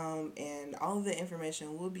gmail.com, and all of the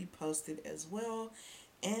information will be posted as well.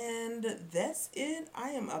 And that's it.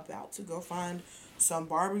 I am about to go find some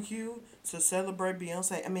barbecue to celebrate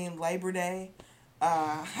Labor Day.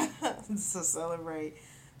 To celebrate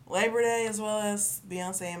Labor Day as well as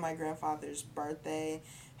Beyonce and my grandfather's birthday.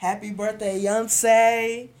 Happy birthday,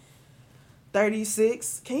 Beyonce.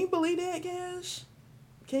 36. Can you believe that, Cash?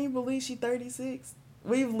 Can you believe she's 36?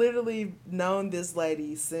 We've literally known this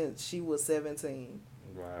lady since she was 17.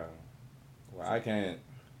 Wow. Well, I can't.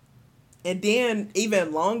 And then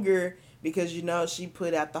even longer because, she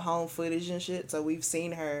put out the home footage and shit. So we've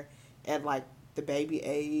seen her at, the baby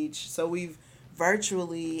age. So we've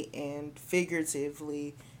virtually and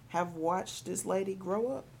figuratively have watched this lady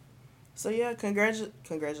grow up. So, yeah,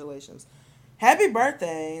 congratulations. Happy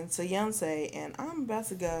birthday to Beyonce. And I'm about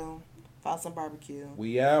to go find some barbecue.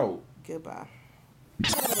 We out. Goodbye.